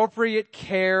appropriate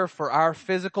care for our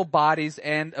physical bodies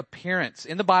and appearance.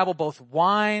 In the Bible, both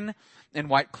wine and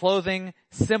white clothing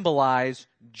symbolize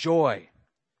joy.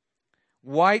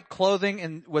 White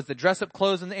clothing was the dress-up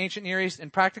clothes in the ancient Near East,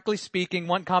 and practically speaking,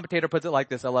 one commentator puts it like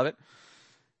this, I love it.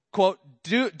 Quote,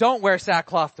 don't wear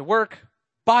sackcloth to work,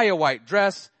 buy a white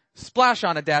dress, splash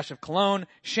on a dash of cologne,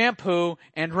 shampoo,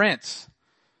 and rinse.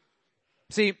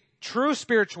 See, true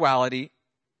spirituality,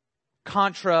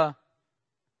 contra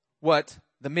what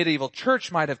the medieval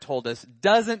church might have told us,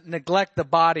 doesn't neglect the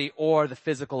body or the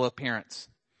physical appearance.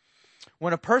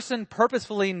 When a person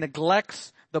purposefully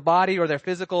neglects the body or their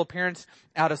physical appearance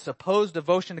out of supposed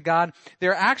devotion to God,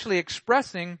 they're actually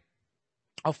expressing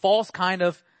a false kind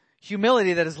of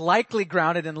humility that is likely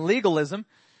grounded in legalism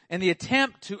and the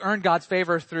attempt to earn God's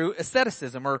favor through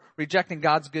asceticism or rejecting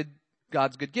God's good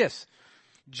gifts.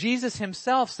 Jesus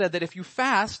himself said that if you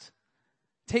fast,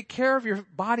 take care of your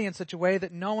body in such a way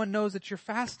that no one knows that you're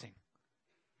fasting.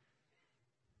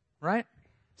 Right?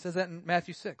 It says that in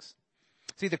Matthew 6.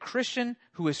 See, the Christian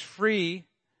who is free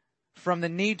from the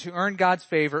need to earn God's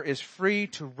favor is free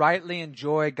to rightly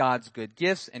enjoy God's good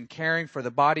gifts, and caring for the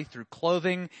body through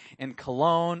clothing and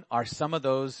cologne are some of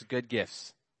those good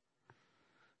gifts.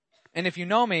 And if you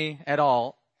know me at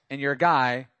all, and you're a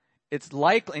guy, it's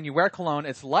likely, and you wear cologne,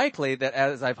 it's likely that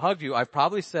as I've hugged you, I've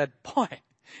probably said, boy,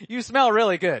 you smell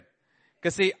really good.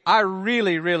 Because see, I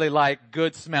really, really like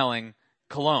good smelling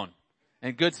cologne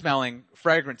and good smelling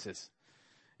fragrances.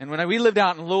 And when we lived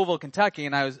out in Louisville, Kentucky,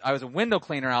 and I was a window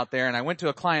cleaner out there, and I went to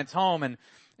a client's home,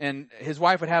 and his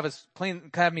wife would have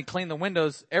me clean the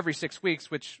windows every 6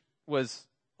 weeks, which was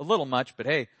a little much, but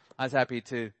hey, I was happy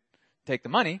to take the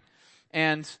money.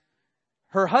 And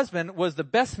her husband was the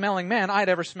best smelling man I'd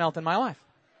ever smelt in my life.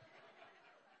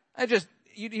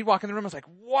 He'd walk in the room, I was like,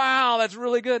 wow, that's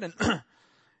really good.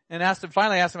 And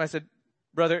finally asked him, I said,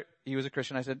 brother, he was a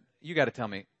Christian, I said, you gotta tell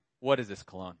me, what is this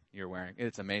cologne you're wearing?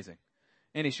 It's amazing.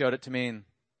 And he showed it to me, and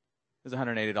it was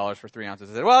 $180 for 3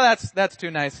 ounces. I said, well, that's too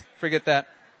nice. Forget that.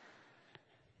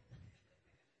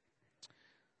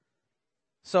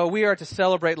 So we are to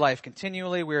celebrate life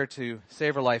continually. We are to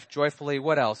savor life joyfully.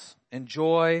 What else?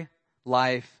 Enjoy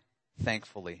life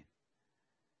thankfully.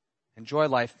 Enjoy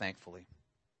life thankfully.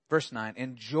 Verse 9,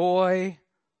 enjoy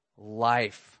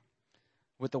life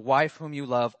with the wife whom you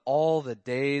love all the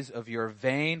days of your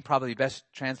vain, probably best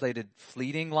translated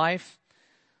fleeting life,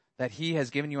 that he has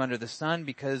given you under the sun,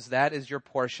 because that is your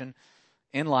portion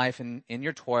in life and in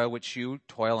your toil, which you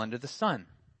toil under the sun.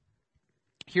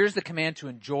 Here's the command to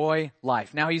enjoy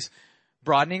life. Now he's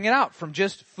broadening it out from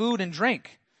just food and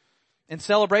drink and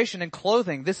celebration and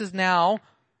clothing. This is now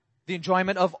the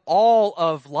enjoyment of all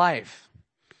of life.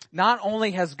 Not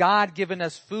only has God given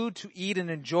us food to eat and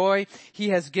enjoy, he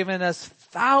has given us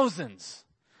thousands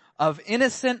of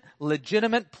innocent,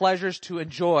 legitimate pleasures to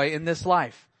enjoy in this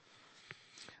life.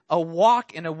 A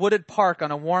walk in a wooded park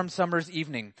on a warm summer's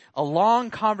evening, a long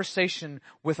conversation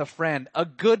with a friend, a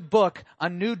good book, a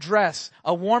new dress,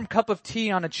 a warm cup of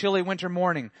tea on a chilly winter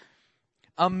morning,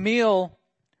 a meal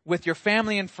with your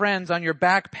family and friends on your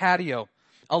back patio,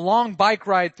 a long bike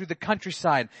ride through the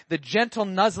countryside, the gentle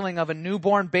nuzzling of a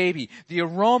newborn baby, the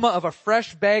aroma of a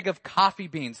fresh bag of coffee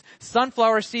beans,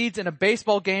 sunflower seeds in a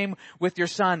baseball game with your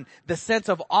son, the sense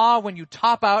of awe when you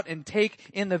top out and take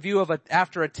in the view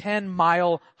after a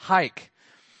 10-mile hike.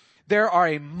 There are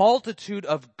a multitude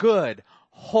of good,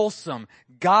 wholesome,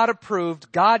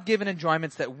 God-approved, God-given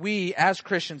enjoyments that we as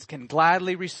Christians can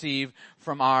gladly receive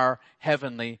from our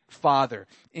Heavenly Father.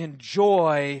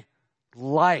 Enjoy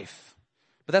life.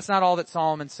 But that's not all that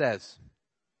Solomon says.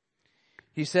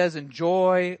 He says,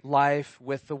 enjoy life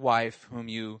with the wife whom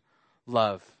you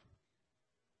love.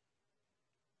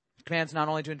 The command's not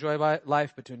only to enjoy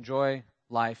life, but to enjoy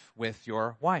life with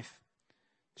your wife.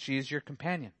 She is your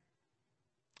companion.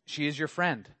 She is your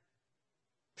friend.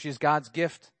 She is God's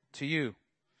gift to you.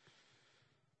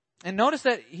 And notice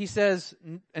that he says,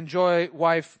 enjoy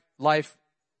life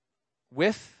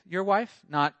with your wife,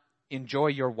 not enjoy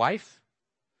your wife.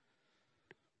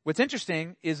 What's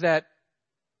interesting is that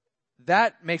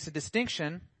makes a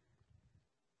distinction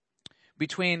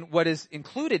between what is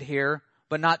included here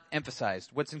but not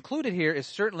emphasized. What's included here is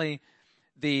certainly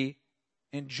the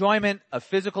enjoyment of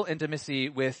physical intimacy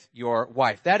with your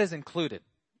wife. That is included.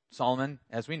 Solomon,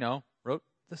 as we know, wrote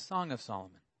the Song of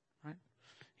Solomon, right?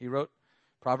 He wrote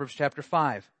Proverbs chapter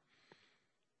 5.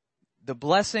 The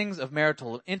blessings of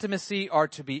marital intimacy are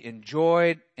to be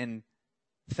enjoyed and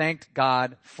thanked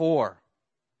God for.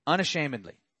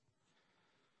 Unashamedly.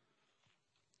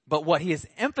 But what he is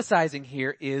emphasizing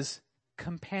here is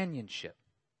companionship.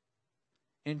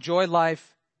 Enjoy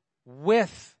life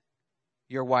with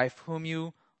your wife whom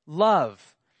you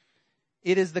love.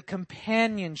 It is the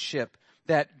companionship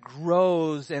that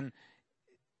grows and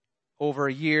over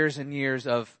years and years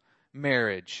of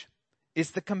marriage.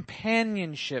 It's the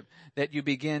companionship that you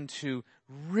begin to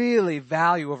really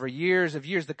value over years of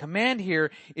years. The command here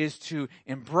is to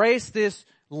embrace this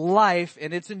life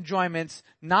and its enjoyments,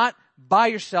 not by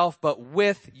yourself, but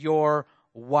with your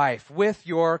wife, with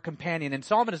your companion. And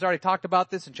Solomon has already talked about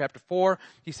this in chapter 4.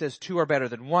 He says 2 are better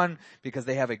than 1 because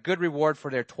they have a good reward for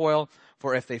their toil.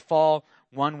 For if they fall,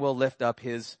 one will lift up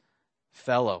his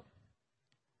fellow.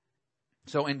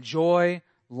 So enjoy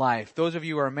life. Those of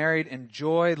you who are married,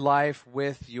 enjoy life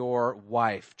with your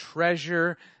wife.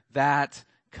 Treasure that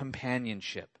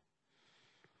companionship.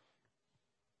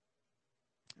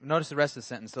 Notice the rest of the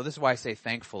sentence. So this is why I say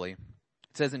thankfully. It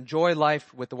says, enjoy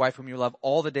life with the wife whom you love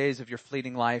all the days of your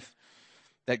fleeting life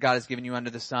that God has given you under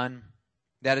the sun.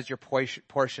 That is your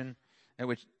portion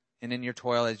and in your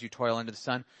toil as you toil under the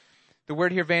sun. The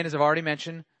word here, vain, as I've already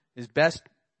mentioned, is best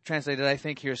translated, I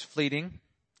think, here is fleeting.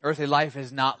 Earthly life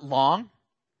is not long,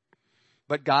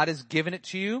 but God has given it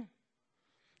to you.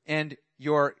 And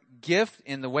your gift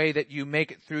in the way that you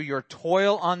make it through your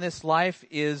toil on this life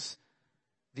is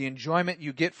the enjoyment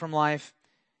you get from life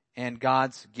and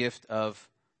God's gift of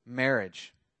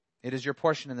marriage. It is your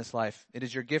portion in this life. It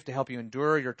is your gift to help you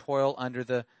endure your toil under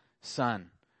the sun.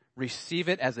 Receive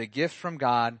it as a gift from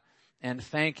God and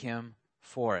thank Him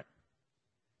for it.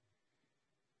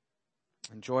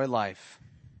 Enjoy life,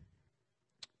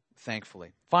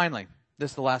 thankfully. Finally,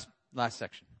 this is the last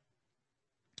section.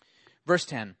 Verse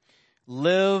 10,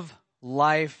 live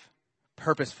life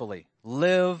purposefully.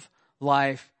 Live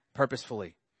life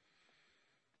purposefully.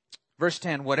 Verse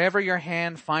 10, whatever your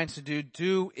hand finds to do,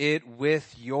 do it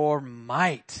with your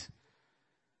might.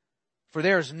 For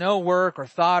there is no work or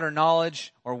thought or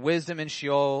knowledge or wisdom in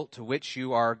Sheol to which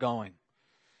you are going.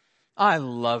 I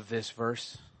love this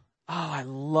verse. Oh, I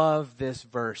love this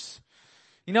verse.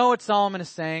 You know what Solomon is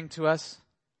saying to us?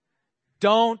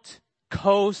 Don't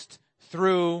coast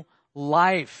through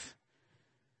life.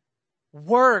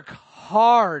 Work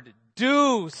hard.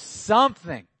 Do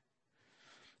something.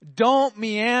 Don't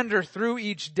meander through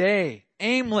each day,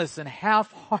 aimless and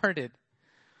half-hearted.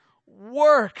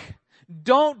 Work.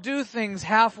 Don't do things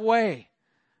halfway.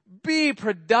 Be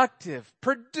productive.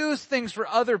 Produce things for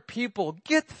other people.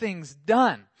 Get things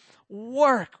done.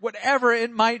 Work, whatever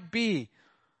it might be.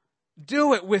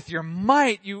 Do it with your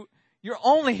might. You're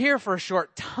only here for a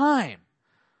short time.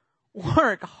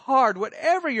 Work hard,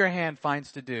 whatever your hand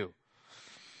finds to do.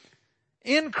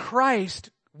 In Christ,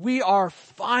 we are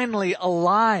finally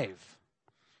alive.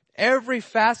 Every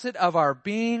facet of our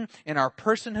being and our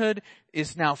personhood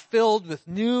is now filled with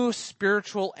new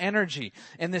spiritual energy.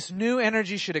 And this new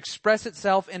energy should express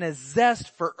itself in a zest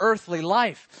for earthly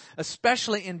life,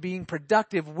 especially in being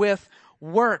productive with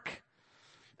work.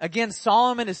 Again,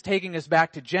 Solomon is taking us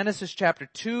back to Genesis chapter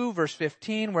 2, verse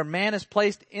 15, where man is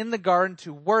placed in the garden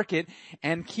to work it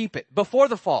and keep it. Before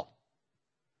the fall.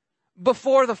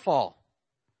 Before the fall.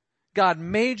 God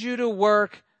made you to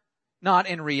work not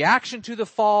in reaction to the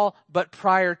fall, but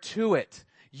prior to it.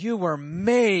 You were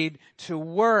made to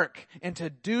work and to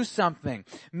do something.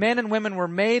 Men and women were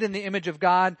made in the image of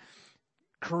God,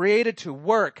 created to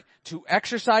work, to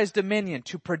exercise dominion,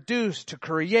 to produce, to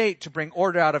create, to bring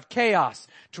order out of chaos,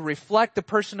 to reflect the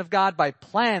person of God by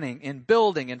planning and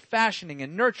building and fashioning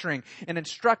and nurturing and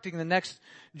instructing the next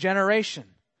generation.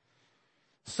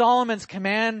 Solomon's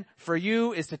command for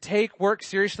you is to take work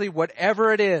seriously,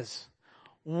 whatever it is.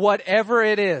 Whatever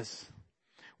it is.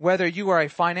 Whether you are a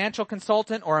financial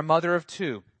consultant or a mother of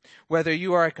two. Whether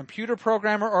you are a computer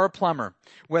programmer or a plumber.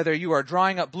 Whether you are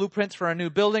drawing up blueprints for a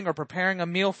new building or preparing a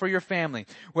meal for your family.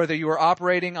 Whether you are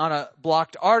operating on a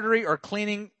blocked artery or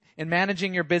cleaning and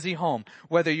managing your busy home.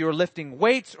 Whether you are lifting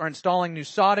weights or installing new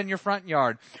sod in your front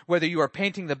yard. Whether you are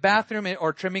painting the bathroom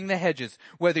or trimming the hedges.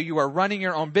 Whether you are running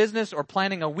your own business or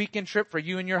planning a weekend trip for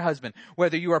you and your husband.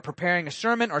 Whether you are preparing a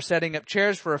sermon or setting up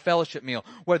chairs for a fellowship meal.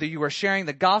 Whether you are sharing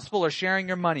the gospel or sharing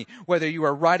your money. Whether you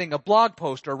are writing a blog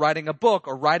post or writing a book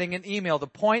or writing an email. The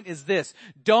point is this: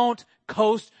 don't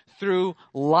coast through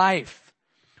life.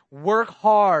 Work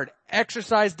hard.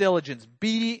 Exercise diligence.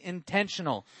 Be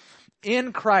intentional.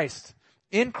 In Christ,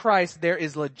 there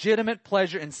is legitimate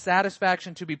pleasure and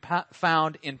satisfaction to be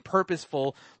found in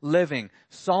purposeful living.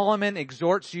 Solomon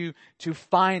exhorts you to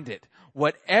find it.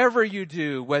 Whatever you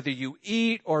do, whether you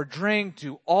eat or drink,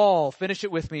 do all, finish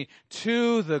it with me,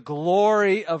 to the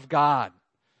glory of God.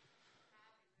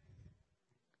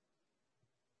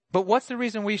 But what's the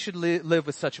reason we should live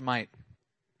with such might?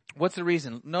 What's the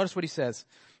reason? Notice what he says.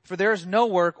 For there is no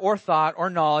work or thought or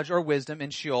knowledge or wisdom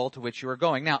in Sheol to which you are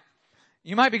going. Now,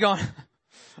 you might be going,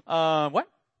 what?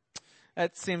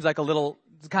 That seems like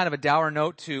kind of a dour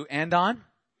note to end on.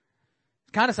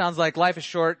 It kind of sounds like life is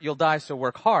short, you'll die, so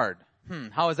work hard.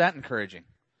 How is that encouraging?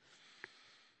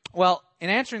 Well,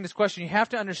 in answering this question, you have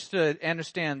to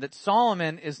understand that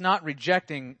Solomon is not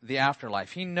rejecting the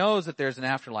afterlife. He knows that there's an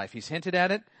afterlife. He's hinted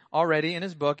at it already in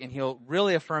his book, and he'll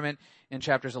really affirm it in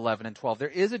chapters 11 and 12. There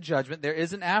is a judgment. There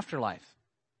is an afterlife.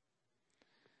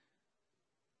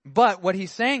 But what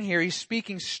he's saying here, he's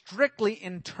speaking strictly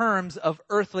in terms of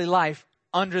earthly life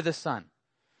under the sun.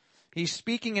 He's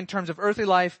speaking in terms of earthly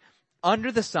life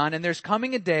under the sun, and there's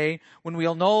coming a day when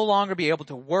we'll no longer be able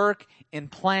to work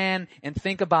and plan and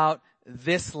think about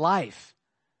this life.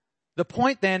 The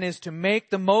point then is to make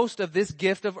the most of this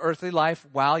gift of earthly life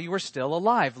while you are still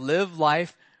alive. Live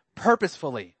life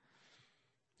purposefully.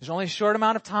 There's only a short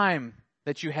amount of time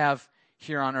that you have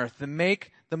here on earth to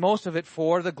make the most of it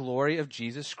for the glory of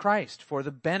Jesus Christ, for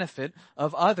the benefit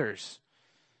of others.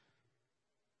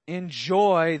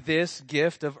 enjoy this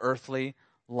gift of earthly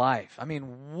life. I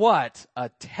mean, what a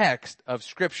text of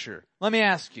Scripture. Let me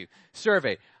ask you,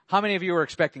 survey, how many of you were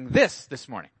expecting this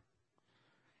morning?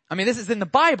 I mean, this is in the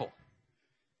Bible.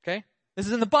 Okay? This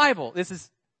is in the Bible. This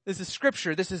is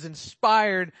Scripture. This is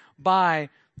inspired by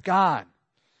God.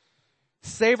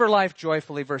 Savor life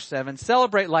joyfully, verse 7.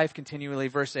 Celebrate life continually,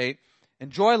 verse 8.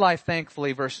 Enjoy life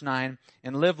thankfully, verse 9.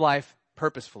 And live life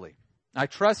purposefully. I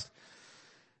trust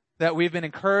that we've been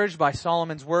encouraged by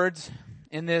Solomon's words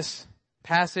in this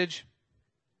passage,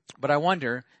 but I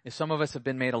wonder if some of us have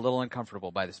been made a little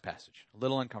uncomfortable by this passage. A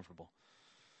little uncomfortable.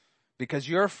 Because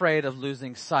you're afraid of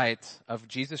losing sight of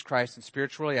Jesus Christ and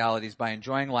spiritual realities by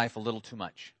enjoying life a little too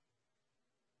much.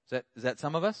 Is that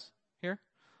some of us here?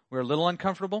 We're a little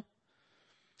uncomfortable.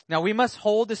 Now, we must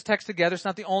hold this text together. It's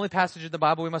not the only passage in the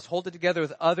Bible. We must hold it together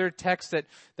with other texts that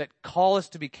call us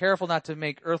to be careful not to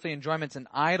make earthly enjoyments an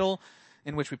idol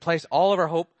in which we place all of our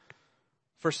hope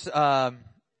for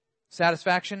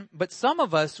satisfaction. But some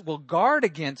of us will guard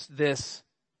against this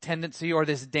tendency or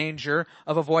this danger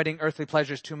of avoiding earthly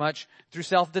pleasures too much through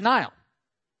self-denial.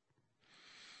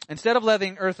 Instead of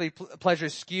letting earthly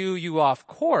pleasures skew you off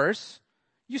course,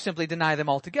 you simply deny them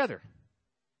altogether.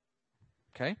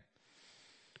 Okay?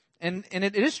 And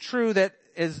it is true that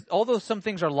although some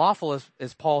things are lawful,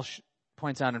 as Paul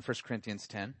points out in 1 Corinthians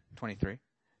 10:23,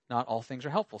 not all things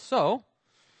are helpful. So,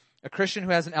 a Christian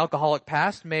who has an alcoholic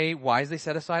past may wisely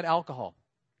set aside alcohol,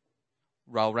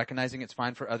 while recognizing it's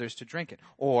fine for others to drink it.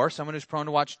 Or someone who's prone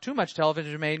to watch too much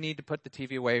television may need to put the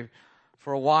TV away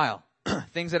for a while.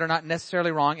 Things that are not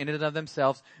necessarily wrong in and of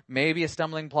themselves may be a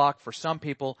stumbling block for some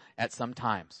people at some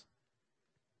times.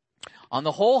 On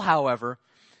the whole, however,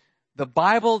 the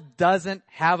Bible doesn't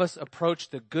have us approach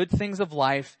the good things of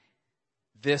life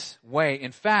this way.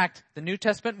 In fact, the New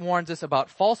Testament warns us about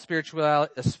false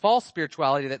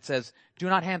spirituality that says, do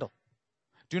not handle,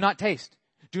 do not taste,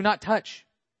 do not touch.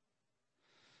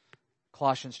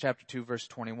 Colossians chapter 2, verse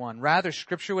 21. Rather,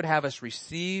 Scripture would have us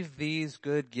receive these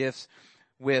good gifts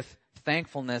with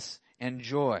thankfulness and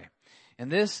joy.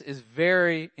 And this is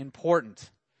very important.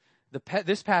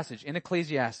 This passage in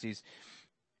Ecclesiastes,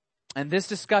 and this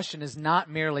discussion is not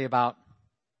merely about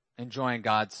enjoying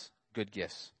God's good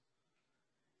gifts.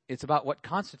 It's about what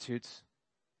constitutes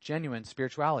genuine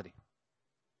spirituality.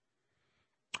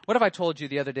 What if I told you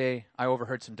the other day I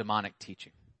overheard some demonic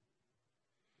teaching?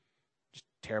 Just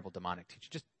terrible demonic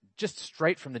teaching. Just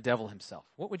straight from the devil himself.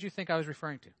 What would you think I was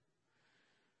referring to?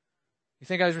 You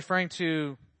think I was referring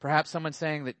to perhaps someone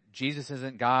saying that Jesus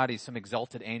isn't God, he's some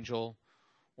exalted angel,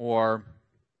 or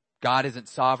God isn't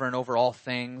sovereign over all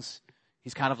things,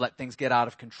 he's kind of let things get out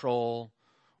of control,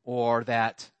 or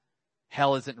that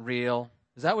hell isn't real.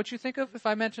 Is that what you think of if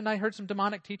I mentioned I heard some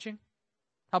demonic teaching?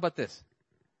 How about this?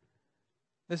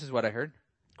 This is what I heard.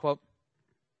 Quote,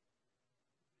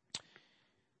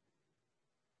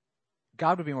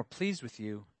 God would be more pleased with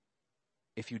you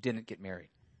if you didn't get married.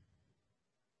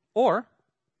 Or,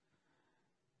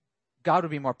 God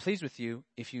would be more pleased with you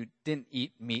if you didn't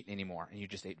eat meat anymore and you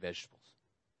just ate vegetables.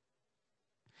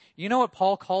 You know what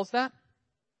Paul calls that?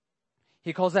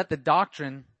 He calls that the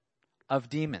doctrine of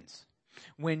demons.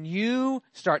 When you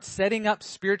start setting up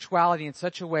spirituality in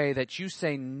such a way that you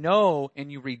say no and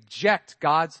you reject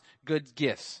God's good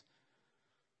gifts,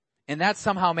 and that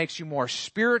somehow makes you more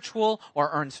spiritual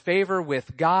or earns favor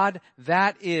with God,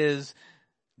 that is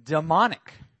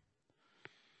demonic.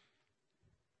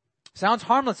 Sounds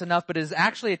harmless enough, but it is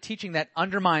actually a teaching that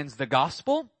undermines the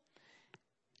gospel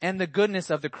and the goodness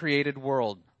of the created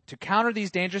world. To counter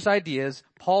these dangerous ideas,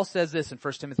 Paul says this in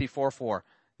 1 Timothy 4:4.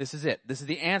 This is it. This is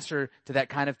the answer to that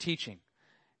kind of teaching.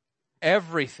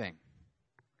 Everything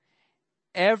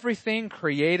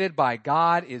created by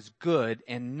God is good,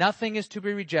 and nothing is to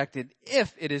be rejected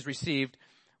if it is received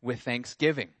with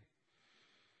thanksgiving.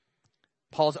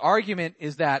 Paul's argument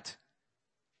is that,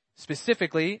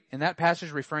 specifically, in that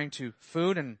passage referring to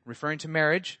food and referring to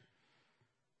marriage,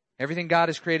 everything God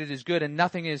has created is good and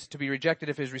nothing is to be rejected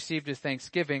if it is received as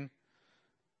thanksgiving.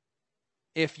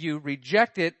 If you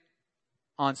reject it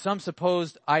on some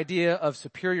supposed idea of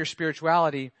superior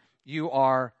spirituality, you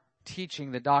are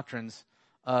teaching the doctrines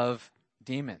of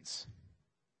demons.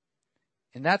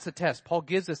 And that's the test. Paul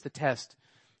gives us the test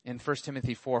in 1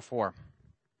 Timothy 4:4.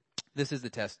 This is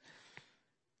the test.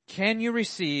 Can you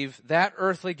receive that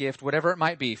earthly gift, whatever it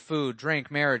might be, food, drink,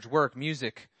 marriage, work,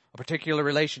 music, a particular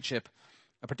relationship,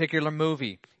 a particular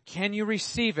movie? Can you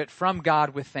receive it from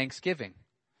God with thanksgiving?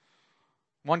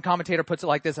 One commentator puts it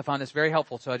like this. I found this very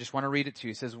helpful, so I just want to read it to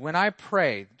you. He says, when I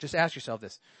pray, just ask yourself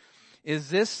this,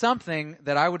 is this something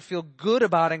that I would feel good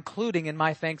about including in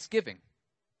my thanksgiving?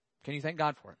 Can you thank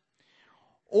God for it?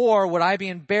 Or would I be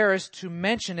embarrassed to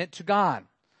mention it to God?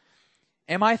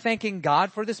 Am I thanking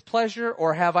God for this pleasure,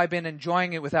 or have I been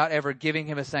enjoying it without ever giving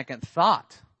him a second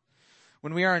thought?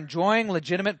 When we are enjoying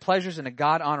legitimate pleasures in a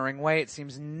God-honoring way, it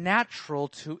seems natural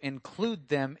to include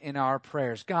them in our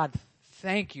prayers. God,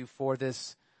 thank you for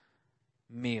this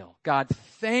meal. God,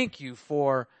 thank you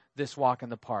for this walk in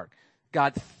the park.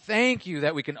 God, thank you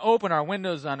that we can open our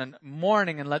windows on a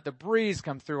morning and let the breeze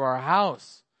come through our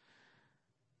house.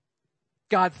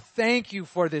 God, thank you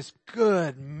for this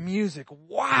good music.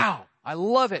 Wow, I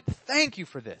love it. Thank you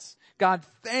for this. God,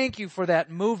 thank you for that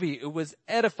movie. It was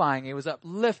edifying. It was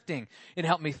uplifting. It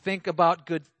helped me think about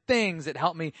good things. It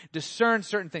helped me discern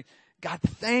certain things. God,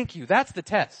 thank you. That's the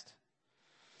test.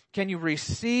 Can you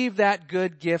receive that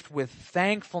good gift with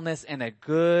thankfulness and a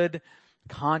good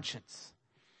conscience?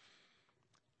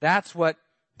 That's what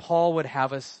Paul would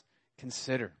have us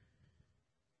consider.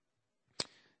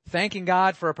 Thanking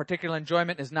God for a particular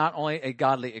enjoyment is not only a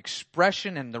godly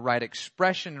expression and the right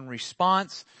expression and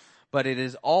response, but it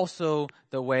is also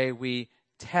the way we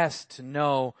test to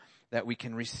know that we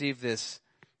can receive this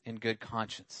in good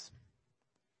conscience.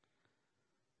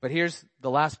 But here's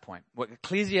the last point. What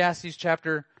Ecclesiastes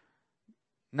chapter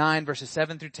 9 verses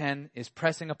 7 through 10 is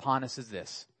pressing upon us is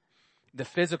this. The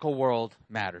physical world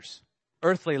matters.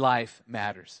 Earthly life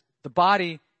matters. The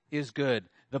body is good.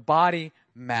 The body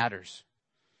matters.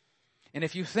 And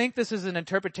if you think this is an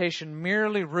interpretation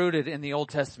merely rooted in the Old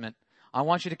Testament, I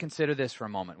want you to consider this for a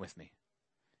moment with me.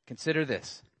 Consider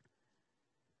this.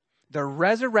 The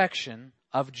resurrection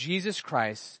of Jesus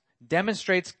Christ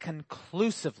demonstrates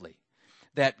conclusively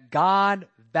that God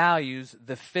values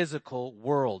the physical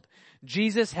world.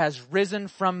 Jesus has risen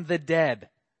from the dead,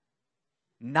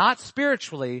 not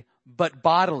spiritually, but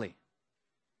bodily.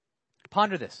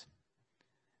 Ponder this.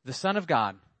 The Son of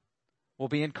God will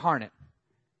be incarnate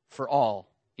for all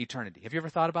eternity. Have you ever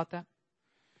thought about that?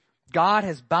 God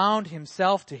has bound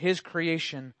himself to his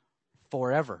creation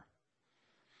forever.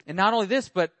 And not only this,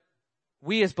 but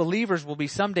we as believers will be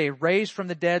someday raised from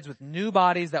the dead with new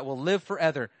bodies that will live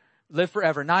forever,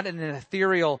 not in an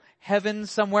ethereal heaven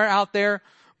somewhere out there,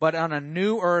 but on a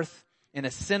new earth in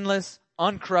a sinless,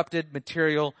 uncorrupted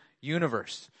material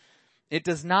universe. It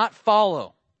does not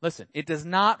follow. Listen, it does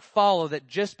not follow that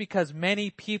just because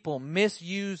many people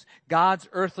misuse God's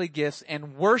earthly gifts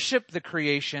and worship the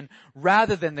creation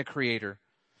rather than the Creator,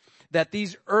 that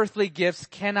these earthly gifts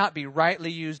cannot be rightly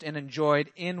used and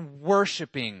enjoyed in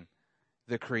worshiping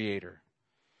the Creator.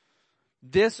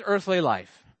 This earthly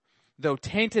life, though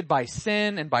tainted by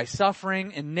sin and by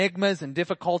suffering, enigmas and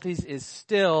difficulties, is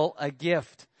still a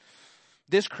gift.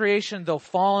 This creation, though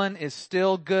fallen, is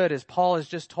still good, as Paul has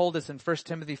just told us in 1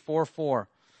 Timothy 4:4.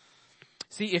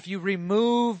 See, if you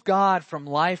remove God from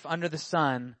life under the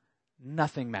sun,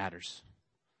 nothing matters.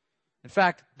 In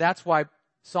fact, that's why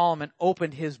Solomon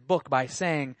opened his book by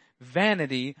saying,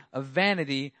 vanity of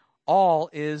vanity, all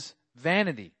is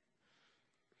vanity.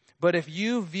 But if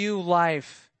you view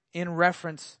life in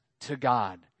reference to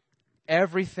God,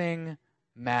 everything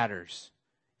matters,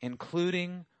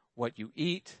 including what you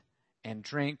eat and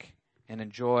drink and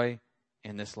enjoy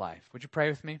in this life. Would you pray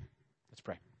with me? Let's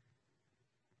pray.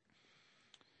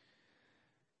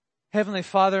 Heavenly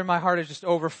Father, my heart is just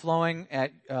overflowing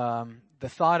at the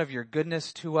thought of your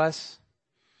goodness to us.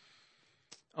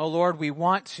 Oh Lord, we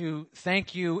want to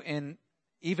thank you in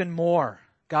even more.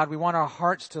 God, we want our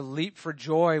hearts to leap for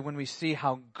joy when we see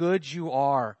how good you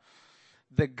are.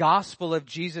 The gospel of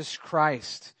Jesus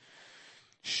Christ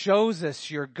shows us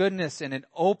your goodness, and it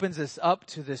opens us up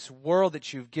to this world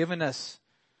that you've given us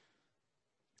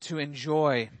to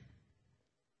enjoy.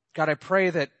 God, I pray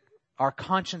that our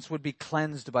conscience would be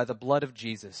cleansed by the blood of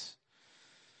Jesus,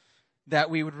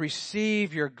 that we would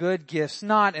receive your good gifts,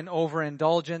 not in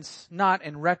overindulgence, not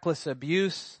in reckless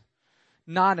abuse,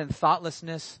 not in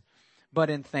thoughtlessness,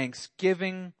 but in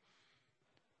thanksgiving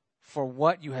for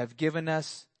what you have given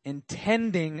us,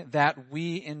 intending that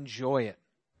we enjoy it.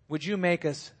 Would you make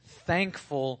us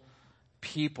thankful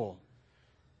people?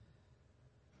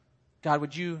 God,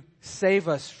 would you save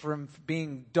us from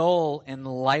being dull and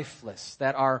lifeless,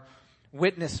 that our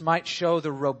witness might show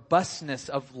the robustness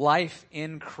of life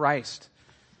in Christ,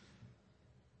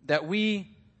 that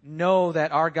we know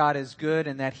that our God is good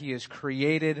and that he has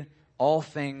created all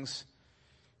things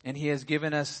and he has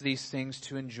given us these things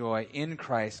to enjoy in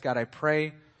Christ. God, I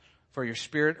pray for your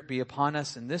Spirit be upon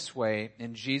us in this way.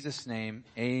 In Jesus' name,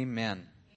 amen.